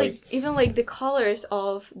stuff. Even the colors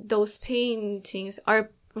of those paintings are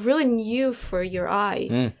really new for your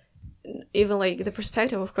eye. Even like the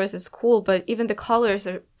perspective, of course, is cool, but even the colors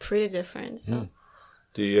are pretty different. So.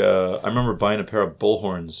 I remember buying a pair of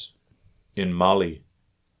bullhorns in Mali.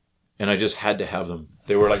 And I just had to have them.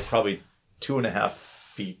 They were like probably 2.5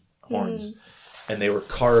 feet horns. And they were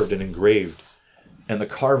carved and engraved. And the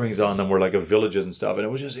carvings on them were like of villages and stuff. And it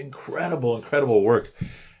was just incredible, incredible work.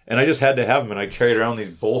 And I just had to have them. And I carried around these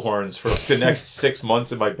bullhorns for like the next 6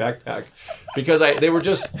 months in my backpack. Because they were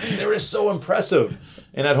just so impressive.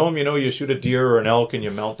 And at home, you shoot a deer or an elk and you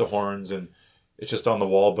mount the horns. And it's just on the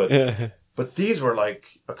wall. But But these were like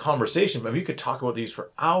a conversation. I mean, you could talk about these for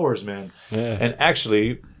hours, man. Yeah. And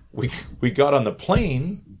actually, we got on the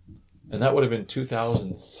plane, and that would have been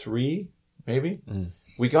 2003, maybe.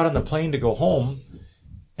 We got on the plane to go home,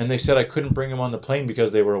 and they said I couldn't bring them on the plane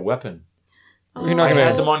because they were a weapon. You're not I gonna-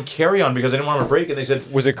 had them on carry-on because I didn't want them to break, and they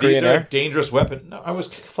said, Was it Korean these are Air? a dangerous weapon. No, I was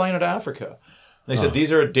flying out of Africa. And they said,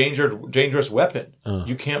 these are a dangerous weapon.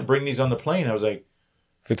 You can't bring these on the plane. I was like,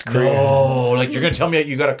 If it's Korean. no, like you're going to tell me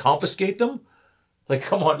you got to confiscate them? Like,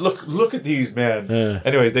 come on, look at these, man. Yeah.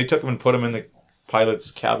 Anyways, they took them and put them in the pilot's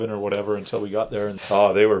cabin or whatever until we got there. And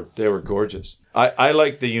they were gorgeous. I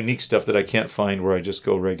like the unique stuff that I can't find where I just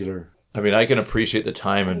go regular. I mean, I can appreciate the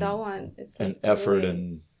time and that one, it's like effort really-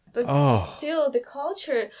 and... But Oh. still, the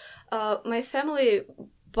culture. My family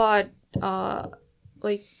bought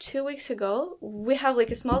like 2 weeks ago. We have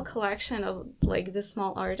like a small collection of like the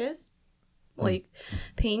small artists, like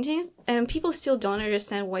paintings, and people still don't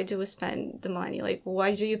understand why do we spend the money? Like,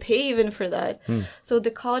 why do you pay even for that? So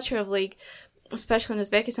the culture of like, especially in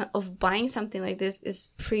Uzbekistan, of buying something like this is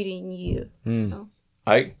pretty new. You know?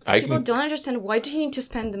 I People can... don't understand why do you need to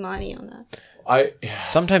spend the money on that?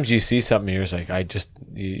 Sometimes you see something, you're just like,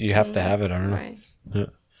 you have to have it. I don't know. Right.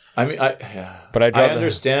 I mean, But I'd I rather-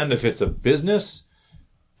 understand if it's a business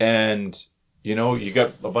and, you know, you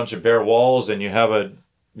got a bunch of bare walls and you have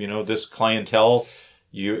this clientele,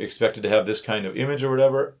 you expected to have this kind of image or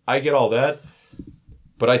whatever. I get all that.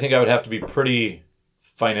 But I think I would have to be pretty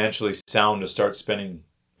financially sound to start spending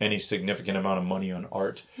any significant amount of money on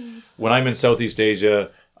art. When I'm in Southeast Asia,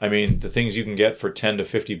 I mean, the things you can get for $10 to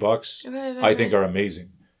 $50, Right, I think are amazing.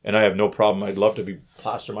 And I have no problem. I'd love to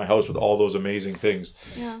plaster my house with all those amazing things.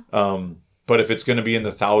 Yeah. But if it's going to be in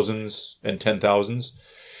the thousands and 10,000s,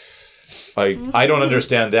 I don't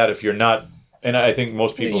understand that if you're not. And I think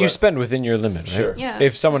most people You spend within your limit, right? Sure. Yeah.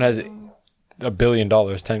 If someone has $1 billion,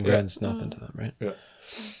 10 grand's nothing to them, right? Yeah.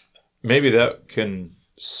 Maybe that can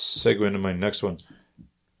segue into my next one.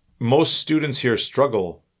 Most students here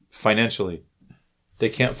struggle financially. They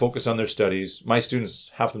can't focus on their studies. My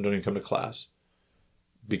students, half of them don't even come to class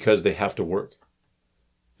because they have to work.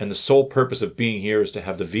 And the sole purpose of being here is to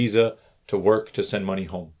have the visa, to work, to send money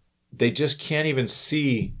home. They just can't even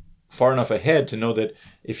see far enough ahead to know that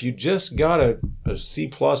if you just got a C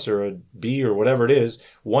plus or a B or whatever it is,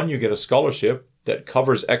 one, you get a scholarship that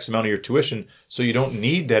covers X amount of your tuition, so you don't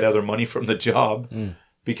need that other money from the job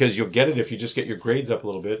because you'll get it if you just get your grades up a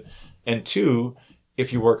little bit. And two,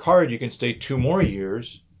 if you work hard, you can stay 2 more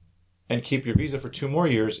years and keep your visa for 2 more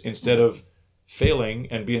years instead of failing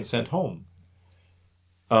and being sent home.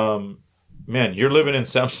 Man, you're living in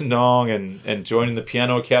Samsung and joining the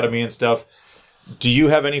piano academy and stuff. Do you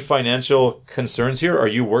have any financial concerns here? Are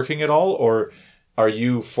you working at all? Or are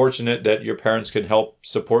you fortunate that your parents can help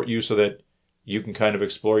support you so that you can kind of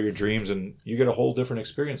explore your dreams and you get a whole different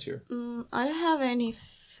experience here? I don't have any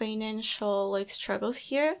financial like struggles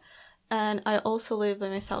here, and I also live by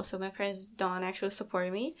myself, so my parents don't actually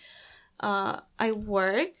support me. I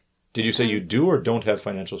work. Did you say you do or don't have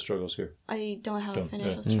financial struggles here? I don't have Don't,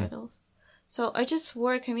 financial yeah. struggles, so I just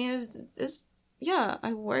work. I mean, it's yeah,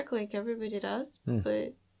 I work like everybody does,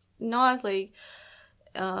 but not like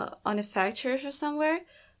on a factory or somewhere.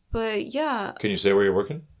 But yeah, Can you say where you're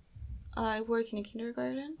working? I work in a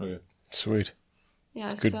kindergarten. Okay. Sweet.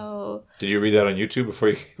 Yeah, Good. so Did you read that on YouTube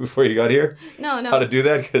before you got here? no. How to do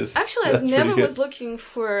that? Because Actually, I never was looking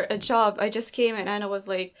for a job. I just came and Anna was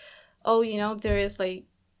like, oh, you know, there is like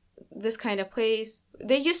this kind of place.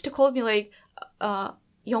 They used to call me like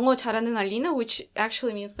영어 잘하는 알리나, which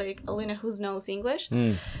actually means like Alina who knows English.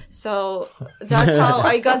 So that's how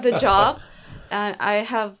I got the job. And I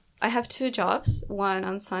have 2 jobs, one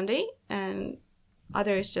on Sunday and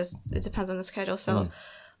other is just, it depends on the schedule. So,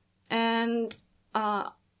 and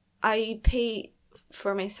I pay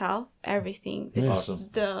for myself everything, Awesome.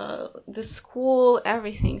 the school,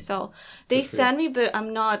 everything. So they send me, but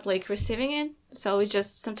I'm not like receiving it. So it's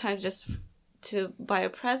just sometimes just to buy a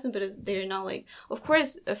present, but they're not like, of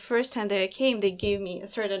course, the first time that I came, they gave me a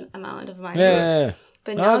certain amount of money. Yeah.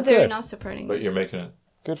 But now Oh, they're good. not supporting But me. you're making it.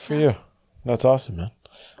 Good for you. That's awesome, man.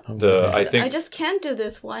 I think I just can't do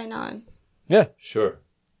this. Why not? Yeah. Sure,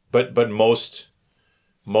 but most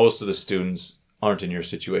of the students aren't in your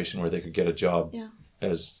situation where they could get a job Yeah.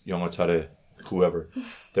 as Yongotare, whoever.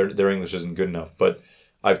 Their English isn't good enough. But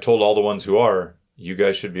I've told all the ones who are, you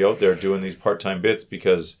guys should be out there doing these part-time bits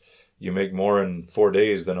because you make more in 4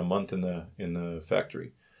 days than a month in the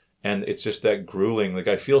factory, and it's just that grueling. Like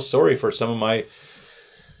I feel sorry for some of my.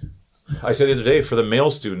 I said the other day for the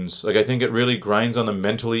male students. Like I think it really grinds on them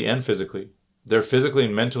mentally and physically. They're physically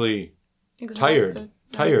and mentally Exhausted.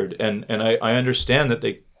 tired, and I understand that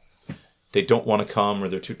they don't want to come, or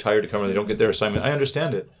they're too tired to come, or they don't get their assignment. I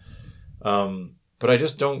understand it. But I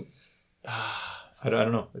just don't, I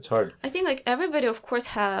don't know. It's hard. I think like everybody, of course,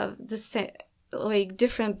 have the same, like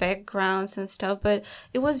different backgrounds and stuff, but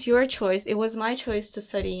it was your choice. It was my choice to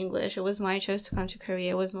study English. It was my choice to come to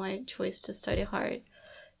Korea. It was my choice to study hard.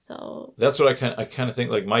 So that's what I kind of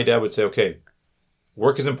think. Like my dad would say, okay,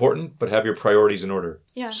 work is important, but have your priorities in order.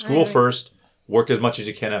 Yeah, School right. first, work as much as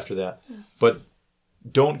you can after that. Yeah. But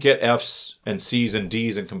don't get F's and C's and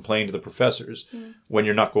D's and complain to the professors when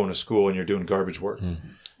you're not going to school and you're doing garbage work.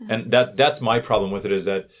 And that's my problem with it, is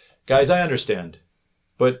that, guys, I understand.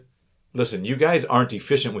 But listen, you guys aren't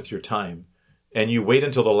efficient with your time. And you wait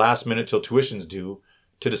until the last minute till tuition's due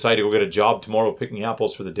to decide to go get a job tomorrow picking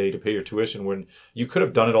apples for the day to pay your tuition, when you could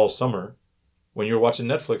have done it all summer when you were watching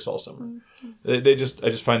Netflix all summer. I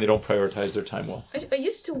just find they don't prioritize their time well. I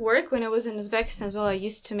used to work when I was in Uzbekistan as well. I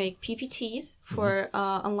used to make PPTs for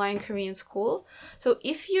online Korean school. So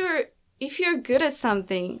if you're good at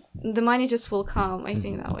something, the money just will come. I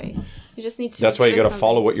think that way. You just need to. That's why you got to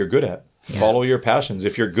follow what you're good at. Yeah. Follow your passions.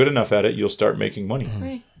 If you're good enough at it, you'll start making money.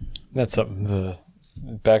 Right. That's something.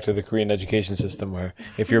 Back to the Korean education system, where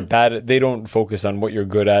if you're bad at, they don't focus on what you're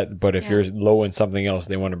good at, but if you're low in something else,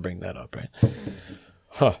 they want to bring that up, right?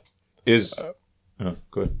 Huh.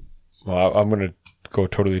 Good. Well, I'm going to go a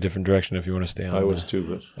totally different direction if you want to stay on. I was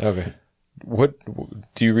too, but okay. What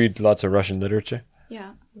do you read? Lots of Russian literature?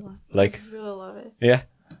 Yeah. Like? I really love it. Yeah.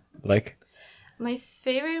 Like? My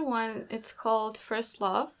favorite one is called First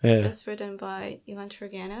Love. Yeah. It's written by Ivan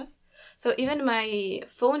Turgenev. So even my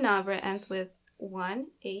phone number ends with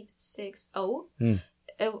 1860.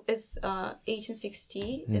 It's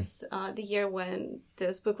 1860 is the year when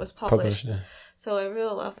this book was published. Yeah. So I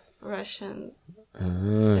really love Russian.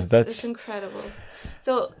 It's It's incredible.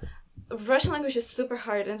 So Russian language is super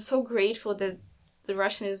hard. I'm so grateful that the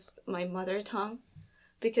Russian is my mother tongue,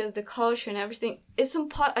 because the culture and everything,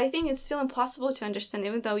 I think it's still impossible to understand,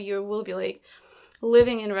 even though you will be like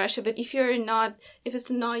living in Russia. But if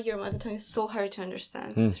it's not your mother tongue, it's so hard to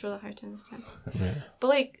understand. It's really hard to understand. Yeah. But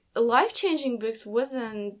like life-changing books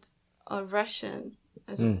wasn't Russian.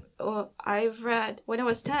 I've read, when I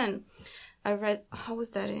was 10, how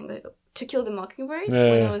was that in English? To Kill the Mockingbird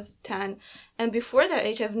when I was 10. And before that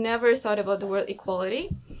age, I've never thought about the word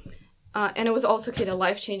equality. And it was also kind of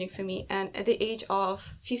life-changing for me. And at the age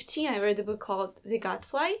of 15, I read a book called The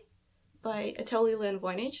Gadfly by Attila Lilian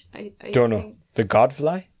Voynich. I don't know. The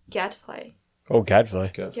Godfly? Gadfly. Oh,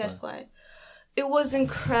 Gadfly. Gadfly. It was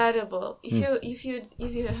incredible. If you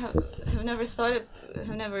have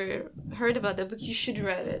never heard about that book, you should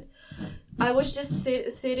read it. I was just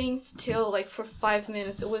sitting still like for 5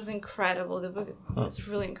 minutes. It was incredible. The book was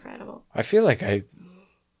really incredible. I feel like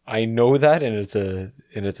I know that, and it's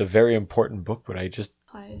a very important book, but I just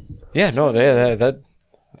that.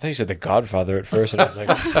 I thought you said The Godfather at first, and I was like,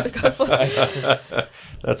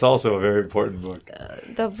 that's also a very important book.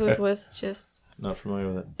 That book was just not familiar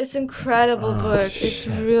with it. It's an incredible book. Shit. It's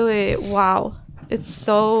really wow. It's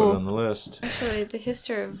so put it on the list. Actually, the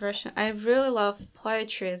history of Russian. I really love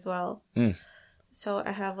poetry as well. So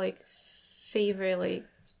I have like favorite like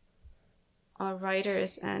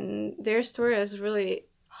writers, and their story is really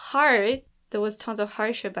hard. There was tons of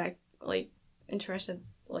hardship back like interested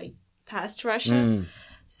like past Russia.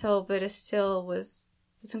 So, but it still was.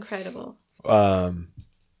 It's incredible. I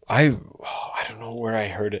don't know where I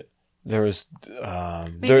heard it. There was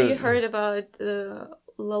maybe you heard about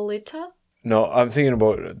Lolita. No, I'm thinking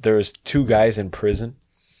about there was two guys in prison,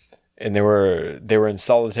 and they were in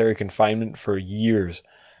solitary confinement for years,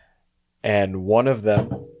 and one of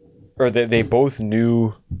them, or they both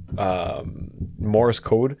knew Morse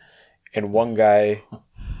code, and one guy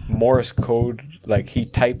Morse code, like he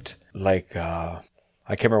typed like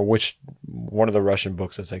I can't remember which one of the Russian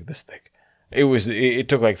books that's like this thick. It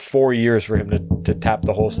took like 4 years for him to tap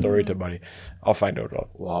the whole story to money. I'll find out.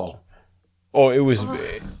 Wow. Oh, it was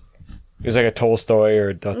like a Tolstoy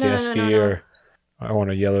or Dostoevsky or I want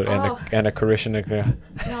to yell at Anna Karenina.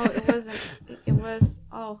 No, it wasn't. It was.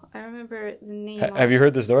 Oh, I remember the name. Have you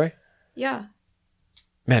heard the story? Yeah.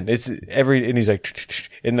 Man, and he's like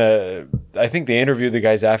I think they interviewed the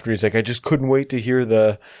guys after. He's like, I just couldn't wait to hear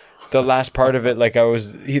the last part of it. Like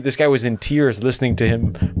this guy was in tears listening to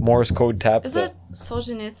him Morse code tap. Is that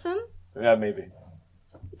Solzhenitsyn? Yeah, maybe.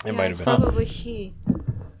 It might have been. Probably he.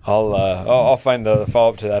 I'll find the follow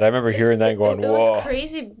up to that. I remember hearing that and going, it whoa. was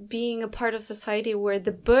crazy being a part of society where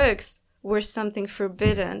the books were something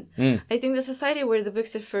forbidden. I think the society where the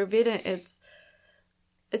books are forbidden, it's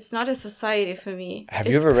not a society for me. Have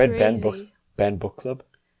you ever read Banned Book Club?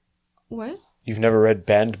 What? You've never read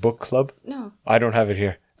Banned Book Club? No. I don't have it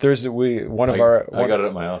here. there's one of I got it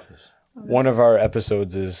at my office. One of our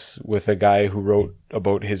episodes is with a guy who wrote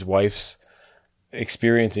about his wife's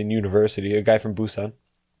experience in university, a guy from Busan.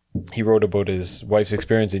 He wrote about his wife's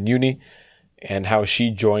experience in uni and how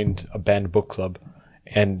she joined a banned book club.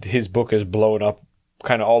 And his book has blown up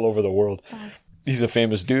kind of all over the world. He's a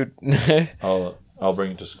famous dude. I'll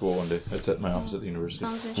bring it to school one day. It's at my office at the university.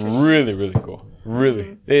 Sounds interesting. Really, really cool.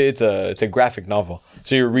 Really. It's a graphic novel.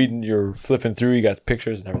 So you're flipping through, you got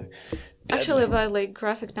pictures and everything. Actually, about like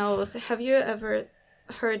graphic novels, have you ever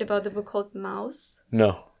heard about the book called Mouse?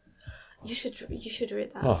 No. You should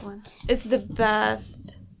read that one. It's the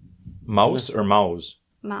best. Mouse or Mouse?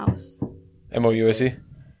 Mouse. M-O-U-S-E?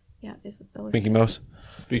 Yeah, it's Mickey Mouse.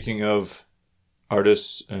 Speaking of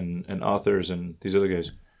artists and authors and these other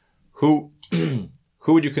guys, who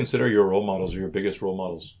would you consider your role models or your biggest role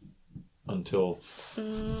models until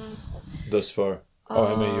thus far?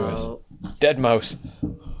 Oh, M-A-U-S. Dead Mouse.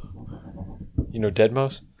 You know Dead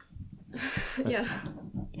Mouse? Yeah.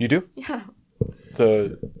 You do? Yeah.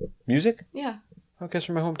 The music? Yeah. I guess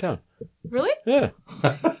from my hometown. Really? Yeah.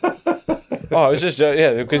 Oh, it's just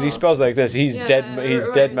because he spells like this. He's dead. He's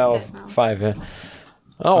right, Dead Mouth Deadmau5. 5. Yeah.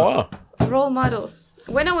 Oh wow. Role models.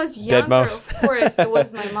 When I was younger, Mouse. of course, it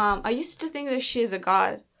was my mom. I used to think that she's a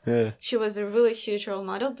god. Yeah. She was a really huge role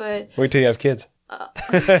model, but Wait till you have kids.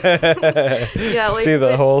 yeah, like See the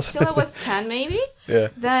but holes. till I was 10 maybe. Yeah.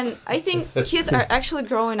 Then I think kids are actually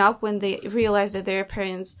growing up when they realize that their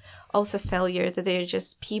parents also failure, that they're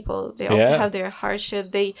just people. They also Yeah. have their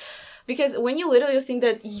hardship. Because when you little, you think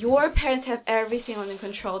that your parents have everything under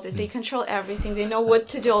control, that they control everything, they know what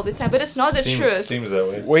to do all the time, but it's not the truth. Seems that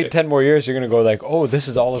way. Wait 10 more years, you're gonna go like, oh, this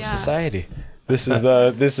is all of Yeah. society. This is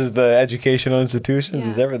the educational institutions.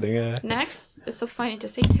 It's Yeah. everything. Yeah. Next, it's so funny to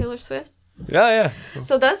say Taylor Swift. Yeah.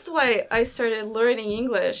 So that's why I started learning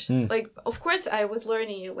English. Hmm. Like, of course, I was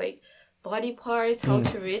learning like body parts, how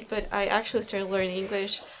to read, but I actually started learning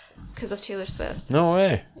English because of Taylor Swift. No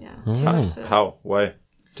way. Yeah, Taylor Swift. How? Why?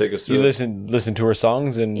 Take us through. You it. listen to her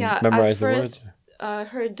songs and Yeah, memorize the I words. first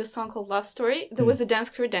heard the song called Love Story. There was a dance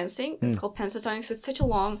crew dancing. It's called Pentatonics. It's such a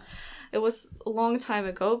long. It was a long time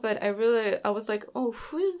ago, but I was like, oh,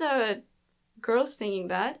 who is that girl singing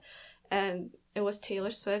that? And it was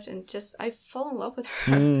Taylor Swift, and just I fell in love with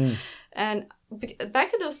her. And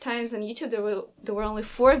back at those times on YouTube, there were only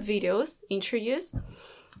 4 videos, interviews,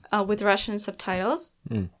 with Russian subtitles.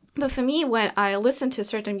 But for me, when I listen to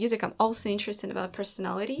certain music, I'm also interested about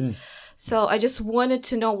personality. So I just wanted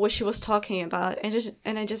to know what she was talking about,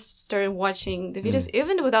 and I just started watching the videos,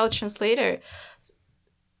 even without translator.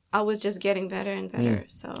 I was just getting better and better.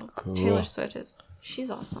 So Cool. Taylor Swift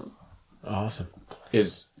she's awesome. Awesome.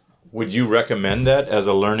 Would you recommend that as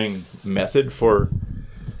a learning method for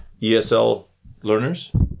ESL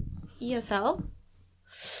learners? ESL.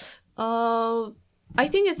 I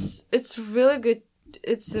think it's really good.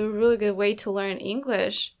 It's a really good way to learn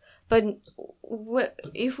English. But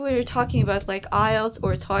if we're talking about like IELTS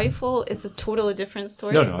or TOEFL, it's a totally different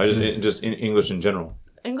story. No. I just in English in general.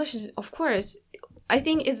 English, of course. I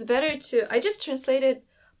think it's better I just translated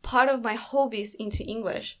part of my hobbies into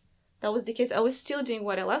English. That was the case. I was still doing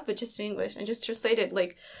what I love, but just in English. I just translated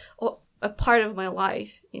like a part of my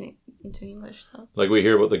life into English. So. Like we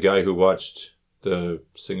hear about the guy who watched the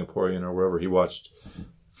Singaporean or wherever, he watched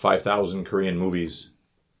 5,000 Korean movies.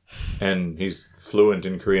 And he's fluent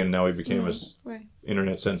in Korean. Now he became a Right.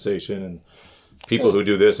 internet sensation. And people who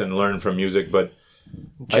do this and learn from music. But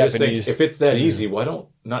I just think Japanese if it's that too. easy, why don't,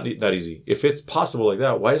 not that easy. If it's possible like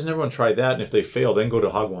that, why doesn't everyone try that? And if they fail, then go to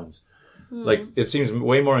Hagwons. Like, it seems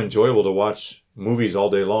way more enjoyable to watch movies all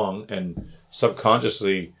day long and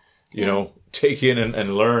subconsciously, you know, take in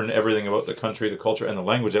and learn everything about the country, the culture, and the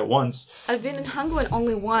language at once. I've been in Hagwon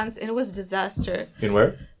only once, and it was a disaster. In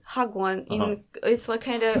where? Hagwon it's like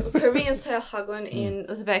kind of Korean style Hagwon in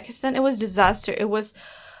Uzbekistan. It was disaster.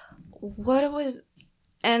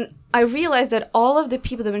 And I realized that all of the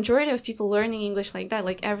majority of people learning English like that,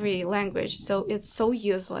 like every language, so it's so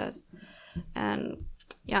useless. And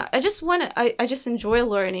yeah, I just enjoy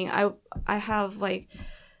learning. I have like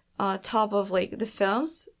top of like the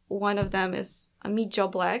films. One of them is Meet Joe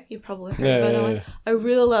Black. You probably heard about that one. Yeah. I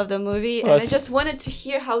really love the movie, and I that's- just wanted to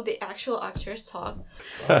hear how the actual actors talk.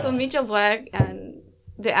 So Meet Joe Black, and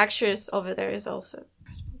the actress over there is also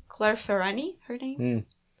Claire Ferrani, her name.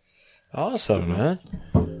 Awesome, man.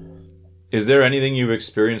 Is there anything you've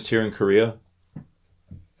experienced here in Korea?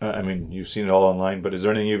 I mean, you've seen it all online, but is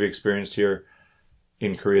there anything you've experienced here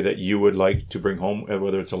in Korea that you would like to bring home,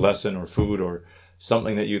 whether it's a lesson or food or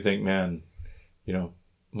something that you think, man, you know,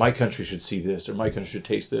 my country should see this, or my country should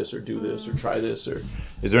taste this, or do this, or try this, or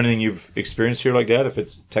is there anything you've experienced here like that? If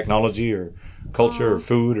it's technology or culture or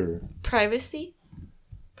food or privacy,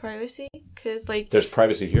 because like there's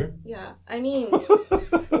privacy here. yeah, I mean,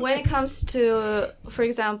 when it comes to, for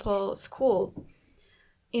example, school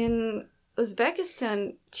in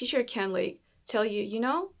Uzbekistan, teacher can like tell you, you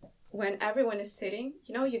know, when everyone is sitting,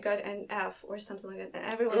 you know, you got an F or something like that, and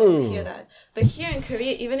everyone will hear that. But here in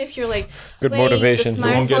Korea, even if you're like Good playing motivation. the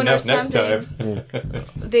You won't get smartphone an or F next something, time.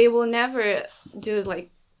 they will never do it like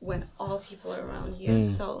when all people are around you.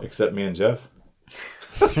 So Except me and Jeff.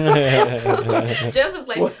 Jeff was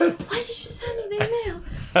like, "Why did you send me the email?"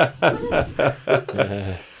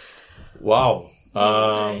 Wow.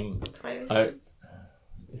 Privacy.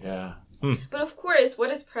 Yeah. But of course,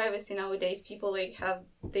 what is privacy nowadays? People like have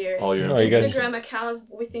their All your you guys- Instagram accounts.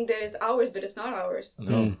 We think that it's ours, but it's not ours.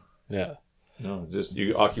 No, Yeah. no, just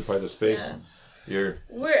you occupy the space. Yeah. You're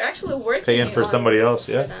We're actually working paying for on somebody else,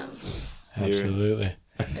 for yeah. them. Absolutely.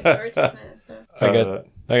 Advertisement. So. I got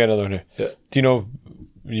another one here. Yeah. Do you know?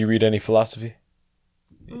 You read any philosophy?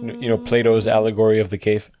 You know Plato's allegory of the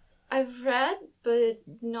cave. I've read, but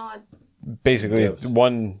not. Basically, Yes.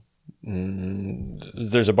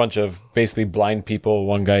 there's a bunch of basically blind people.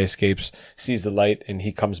 One guy escapes, sees the light, and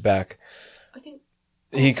he comes back. I think.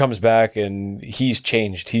 He comes back and he's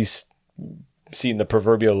changed. He's seen the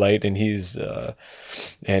proverbial light, and he's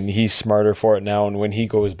smarter for it now. And when he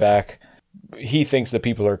goes back, he thinks the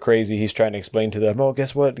people are crazy. He's trying to explain to them, "Oh,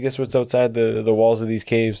 guess what? Guess what's outside the walls of these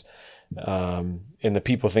caves?" And the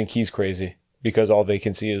people think he's crazy because all they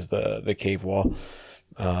can see is the cave wall.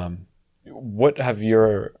 What have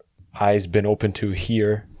your eyes been open to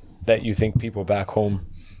here that you think people back home?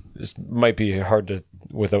 This might be hard to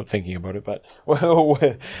without thinking about it, but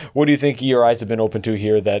what do you think your eyes have been open to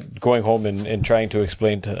here that going home and trying to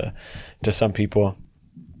explain to some people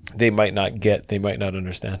they might not get, they might not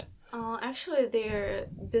understand? Actually, their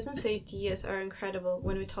business ideas are incredible.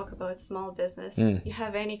 When we talk about small business, you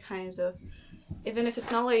have any kinds of, even if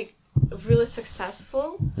it's not like really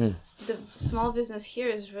successful, the small business here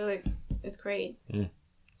is great.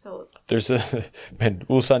 So There's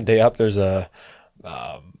Ulsan Day Up. There's an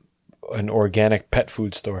organic pet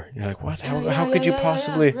food store. You're like, what? How could you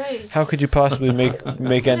possibly? right. How could you possibly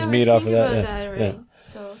make ends meet off of that? Right? Yeah.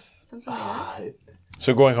 So something like that.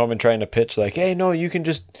 So going home and trying to pitch like, hey, no, you can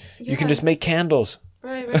just make candles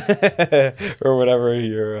Right. or whatever.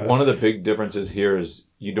 You're one of the big differences here is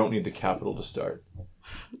you don't need the capital to start.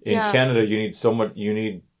 In Yeah. Canada, you need so much. You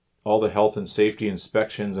need all the health and safety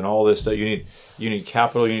inspections and all this stuff. You need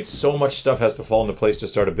capital. You need so much stuff has to fall into place to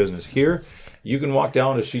start a business. Here, you can walk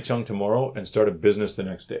down to Xicheng tomorrow and start a business the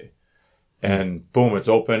next day, and boom, it's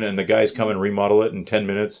open, and the guys come and remodel it in 10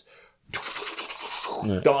 minutes.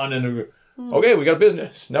 Done, and okay, we got a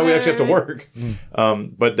business. Now we actually have to work.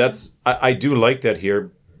 But I do like that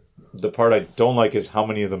here. The part I don't like is how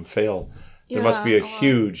many of them fail. There must be a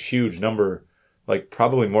huge number, like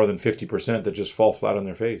probably more than 50% that just fall flat on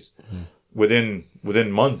their face within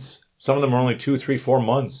months. Some of them are only 2, 3, 4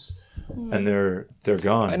 months, and they're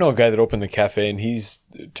gone. I know a guy that opened the cafe, and he's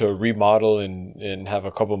to remodel and have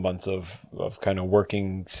a couple months of kind of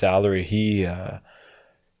working salary. He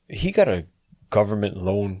got a government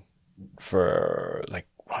loan for like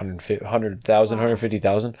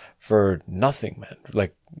 150,000 for nothing, man.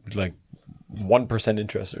 Like 1%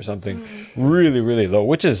 interest or something, really, really low,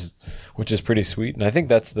 which is pretty sweet. And I think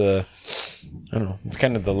that's I don't know, it's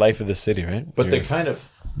kind of the life of the city, right? But the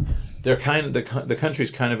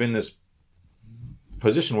country's kind of in this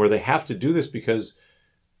position where they have to do this because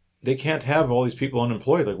they can't have all these people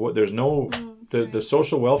unemployed. Like what? There's no the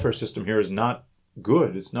social welfare system here is not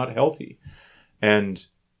good. It's not healthy, and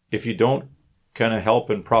if you don't kind of help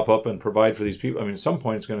and prop up and provide for these people, I mean, at some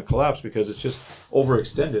point it's going to collapse because it's just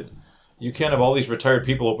overextended. You can't have all these retired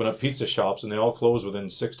people open up pizza shops and they all close within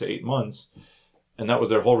 6 to 8 months. And that was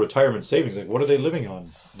their whole retirement savings. Like, what are they living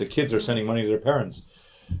on? The kids are sending money to their parents.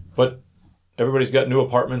 But everybody's got new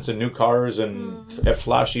apartments and new cars and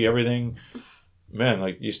flashy everything. Man,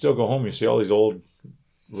 like, you still go home, you see all these old,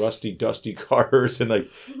 rusty, dusty cars. And, like,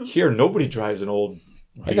 here, nobody drives an old...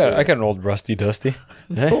 I got an old rusty dusty.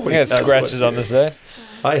 I got has scratches one on the side.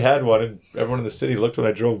 I had one, and everyone in the city looked when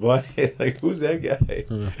I drove by. Like, who's that guy?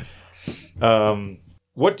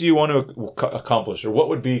 What do you want to accomplish, or what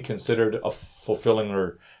would be considered a fulfilling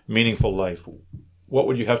or meaningful life? What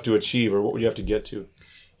would you have to achieve, or what would you have to get to?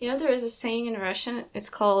 You know, there is a saying in Russian. It's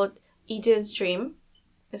called "Idiot's dream."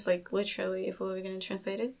 It's like literally, if we were going to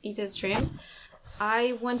translate it, "Idiot's dream."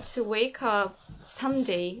 I want to wake up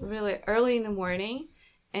someday really early in the morning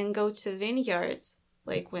and go to vineyards,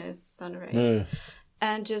 like when it's sunrise,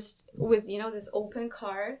 and just with this open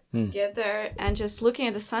car, get there and just looking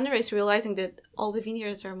at the sunrise, realizing that all the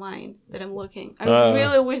vineyards are mine. That I'm looking. I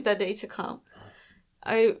really wish that day to come.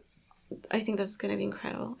 I think this is gonna be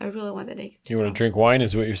incredible. I really want that day. You want to drink wine,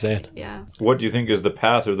 is what you're saying? Yeah. What do you think is the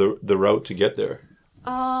path or the route to get there?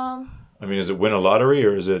 I mean, is it win a lottery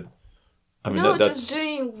or is it? I mean, no, that's just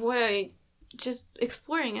doing just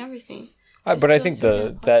exploring everything. But I think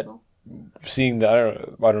that seeing that,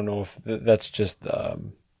 I don't know if that's just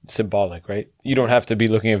symbolic, right? You don't have to be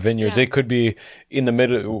looking at vineyards. Yeah. It could be in the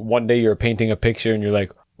middle. One day you're painting a picture and you're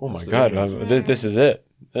like, oh my God, this is it.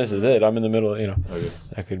 This is it. I'm in the middle, Okay.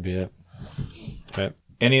 That could be it. Right.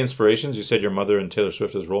 Any inspirations? You said your mother and Taylor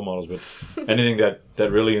Swift as role models, but anything that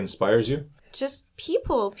really inspires you? Just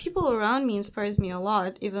people around me inspires me a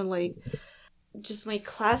lot. Even like just my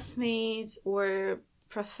classmates or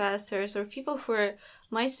professors or people who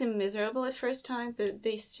might seem miserable at first time, but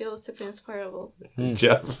they still super inspirable.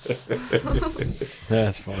 Jeff.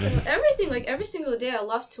 That's funny. Everything, like every single day, I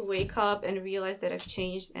love to wake up and realize that I've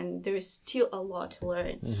changed and there is still a lot to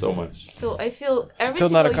learn. So much. So I feel every Still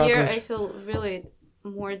not a single year cockroach. I feel really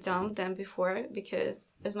more dumb than before, because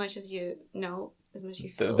as much as you know, as much you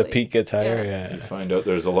feel The like, peak gets higher, yeah. You find out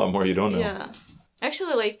there's a lot more you don't know. Yeah.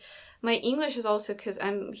 Actually, like, my English is also, because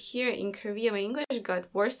I'm here in Korea, my English got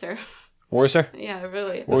worse. Worse? Yeah,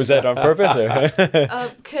 really. Or was that on purpose?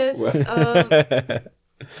 Because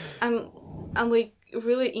I'm like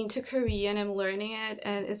really into Korean, I'm learning it,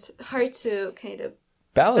 and it's hard to kind of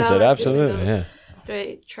Balance it, between absolutely, those. yeah. But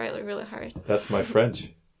I try like really hard. That's my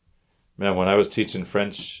French. Man, when I was teaching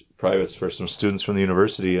French privates for some students from the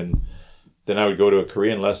university, and then I would go to a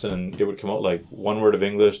Korean lesson and it would come out like 1 word of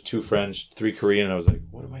English, 2 French, 3 Korean. And I was like,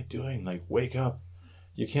 what am I doing? Like, wake up.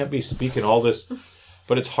 You can't be speaking all this.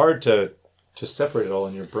 But it's hard to separate it all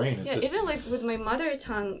in your brain. Yeah, even like with my mother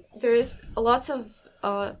tongue, there is lots of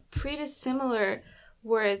pretty similar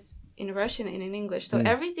words in Russian and in English. So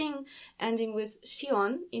everything ending with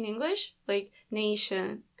sion in English, like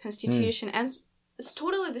nation, constitution, and it's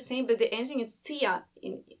totally the same, but the ending is tsiya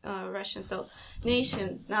in Russian. So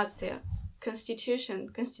nation, natsiya, constitution,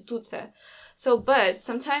 konstitutsiya. So, but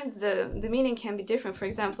sometimes the meaning can be different. For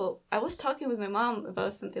example, I was talking with my mom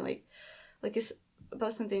about something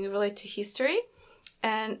about something related to history,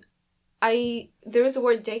 and there is a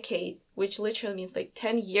word decade, which literally means like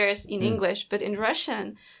 10 years in English, but in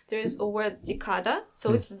Russian there is a word dekada,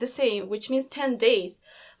 so it's the same, which means 10 days.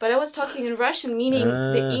 But I was talking in Russian, meaning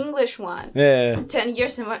the English one. Yeah. 10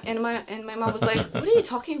 years, and my mom was like, "What are you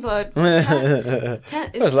talking about?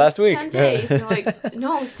 10 It was last week. 10 days." And I'm like,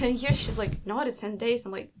 "No, it's 10 years." She's like, "No, it's 10 days."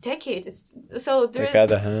 I'm like, "Decades." It's so there is.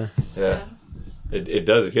 Dekada, huh? Yeah. It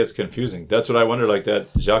does. It gets confusing. That's what I wonder, like that,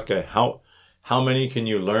 Jacques, how many can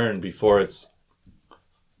you learn before it's...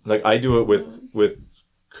 Like, I do it with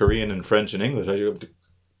Korean and French and English. I do it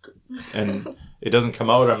and it doesn't come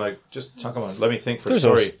out. I'm like, just talk about it. Let me think for There's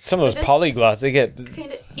story. some of those polyglots, they get...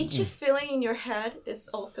 Kind of itchy feeling in your head is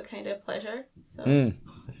also kind of pleasure. So.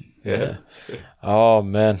 Yeah. Oh,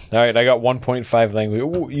 man. All right, I got 1.5 language.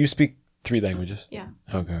 Ooh, you speak 3 languages? Yeah.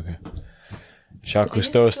 Okay. Jacques I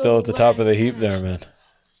used Cousteau is to still at the top of the learn heap there, Spanish. man.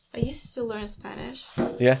 I used to learn Spanish,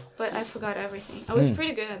 Yeah? but I forgot everything. I was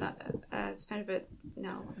pretty good at Spanish, but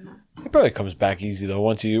no, I'm not. It probably comes back easy, though,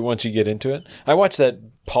 once you get into it. I watched that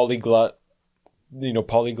polyglot,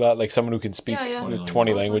 like someone who can speak Yeah.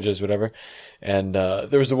 20 languages, whatever. And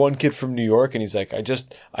there was the one kid from New York, and he's like,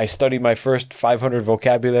 I study my first 500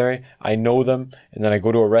 vocabulary, I know them, and then I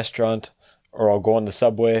go to a restaurant, or I'll go on the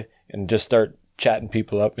subway and just start chatting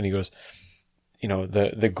people up. And he goes...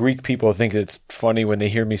 the Greek people think it's funny when they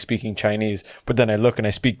hear me speaking Chinese, but then I look and I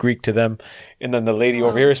speak Greek to them, and then the lady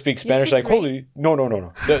over here speaks Spanish. speak Like, holy, no.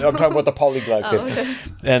 I'm talking about the polyglot kid. Okay.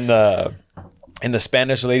 And the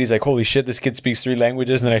Spanish lady's like, holy shit, this kid speaks 3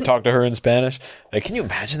 languages, and then I talk to her in Spanish. Like, can you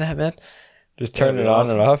imagine that, man? Just turn it on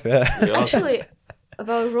and off. Yeah. Actually,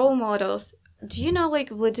 about role models, do you know like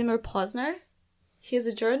Vladimir Posner? He's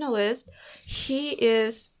a journalist. He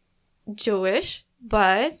is Jewish.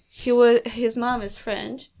 But his mom is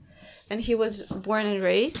French, and he was born and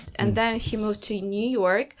raised, and then he moved to New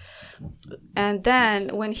York, and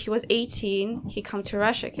then when he was 18, he come to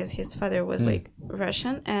Russia because his father was like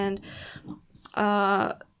Russian, and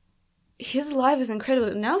his life is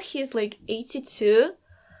incredible. Now he's like 82,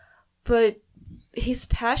 but his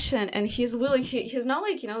passion and he's willing. He's not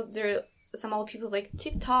like there are some old people like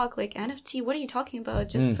TikTok, like NFT. What are you talking about?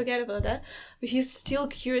 Just forget about that. But he's still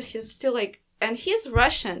curious. He's still like. And he's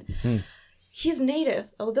Russian. He's native,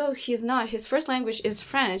 although he's not. His first language is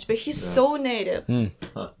French, but he's so native.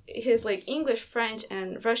 his like English, French,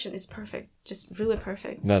 and Russian is perfect, just really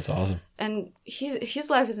perfect. That's awesome. And his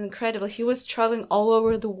life is incredible. He was traveling all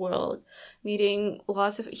over the world, meeting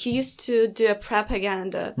lots of. He used to do a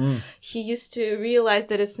propaganda. He used to realize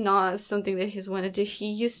that it's not something that he's want to do.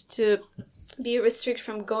 He used to be restricted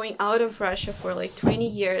from going out of Russia for like 20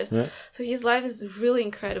 years. Yeah. So his life is really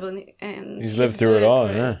incredible, and he's lived through it all.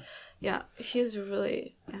 Great. Yeah. Yeah, he's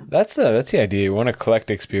really. Yeah. That's the idea. You want to collect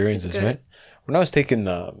experiences, right? When I was taking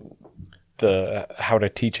the how to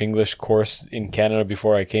teach English course in Canada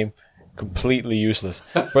before I came, completely useless.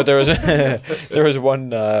 But there was there was one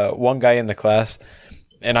guy in the class,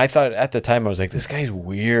 and I thought at the time, I was like, this guy's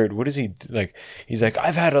weird. What is he like? He's like,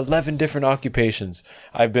 I've had 11 different occupations.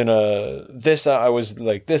 I've been I was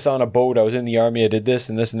like this on a boat. I was in the army. I did this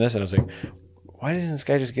and this and this. And I was like, why doesn't this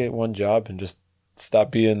guy just get one job and just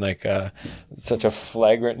stop being like such a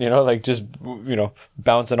flagrant, like just,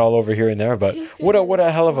 bouncing all over here and there. But what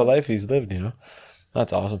a hell of a life he's lived,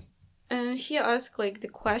 That's awesome. And he asked like the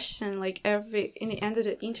question, like in the end of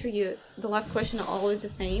the interview, the last question is always the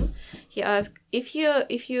same. He asked, if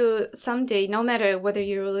you someday, no matter whether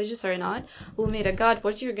you're religious or not, will meet a God,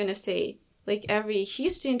 what you're gonna say? Like he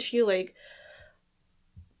used to interview like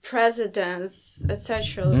presidents,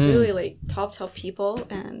 etc. Really like top people,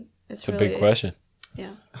 and it's really, a big question.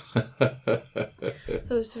 Yeah.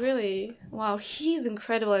 So it's really, wow, he's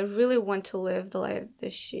incredible. I really want to live the life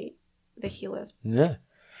that he lived. Yeah,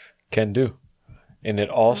 can do. And it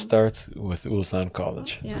all starts with Ulsan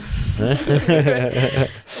College. Yeah.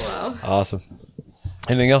 Wow. Awesome.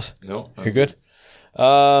 Anything else? No. You're good?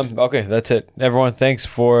 Okay, that's it. Everyone, thanks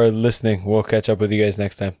for listening. We'll catch up with you guys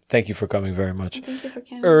next time. Thank you for coming very much. Thank you for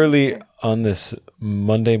coming. Early on this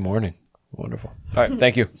Monday morning. Wonderful. All right,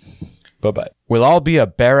 thank you. Bye-bye. We'll all be a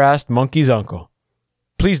bare-assed monkey's uncle.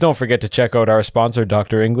 Please don't forget to check out our sponsor,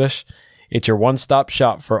 Dr. English. It's your one-stop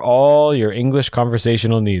shop for all your English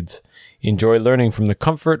conversational needs. Enjoy learning from the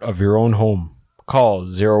comfort of your own home. Call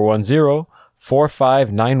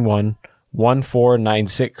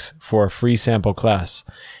 010-4591-1496 for a free sample class.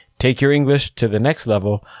 Take your English to the next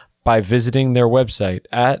level by visiting their website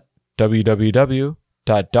at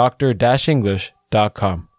www.dr-english.com.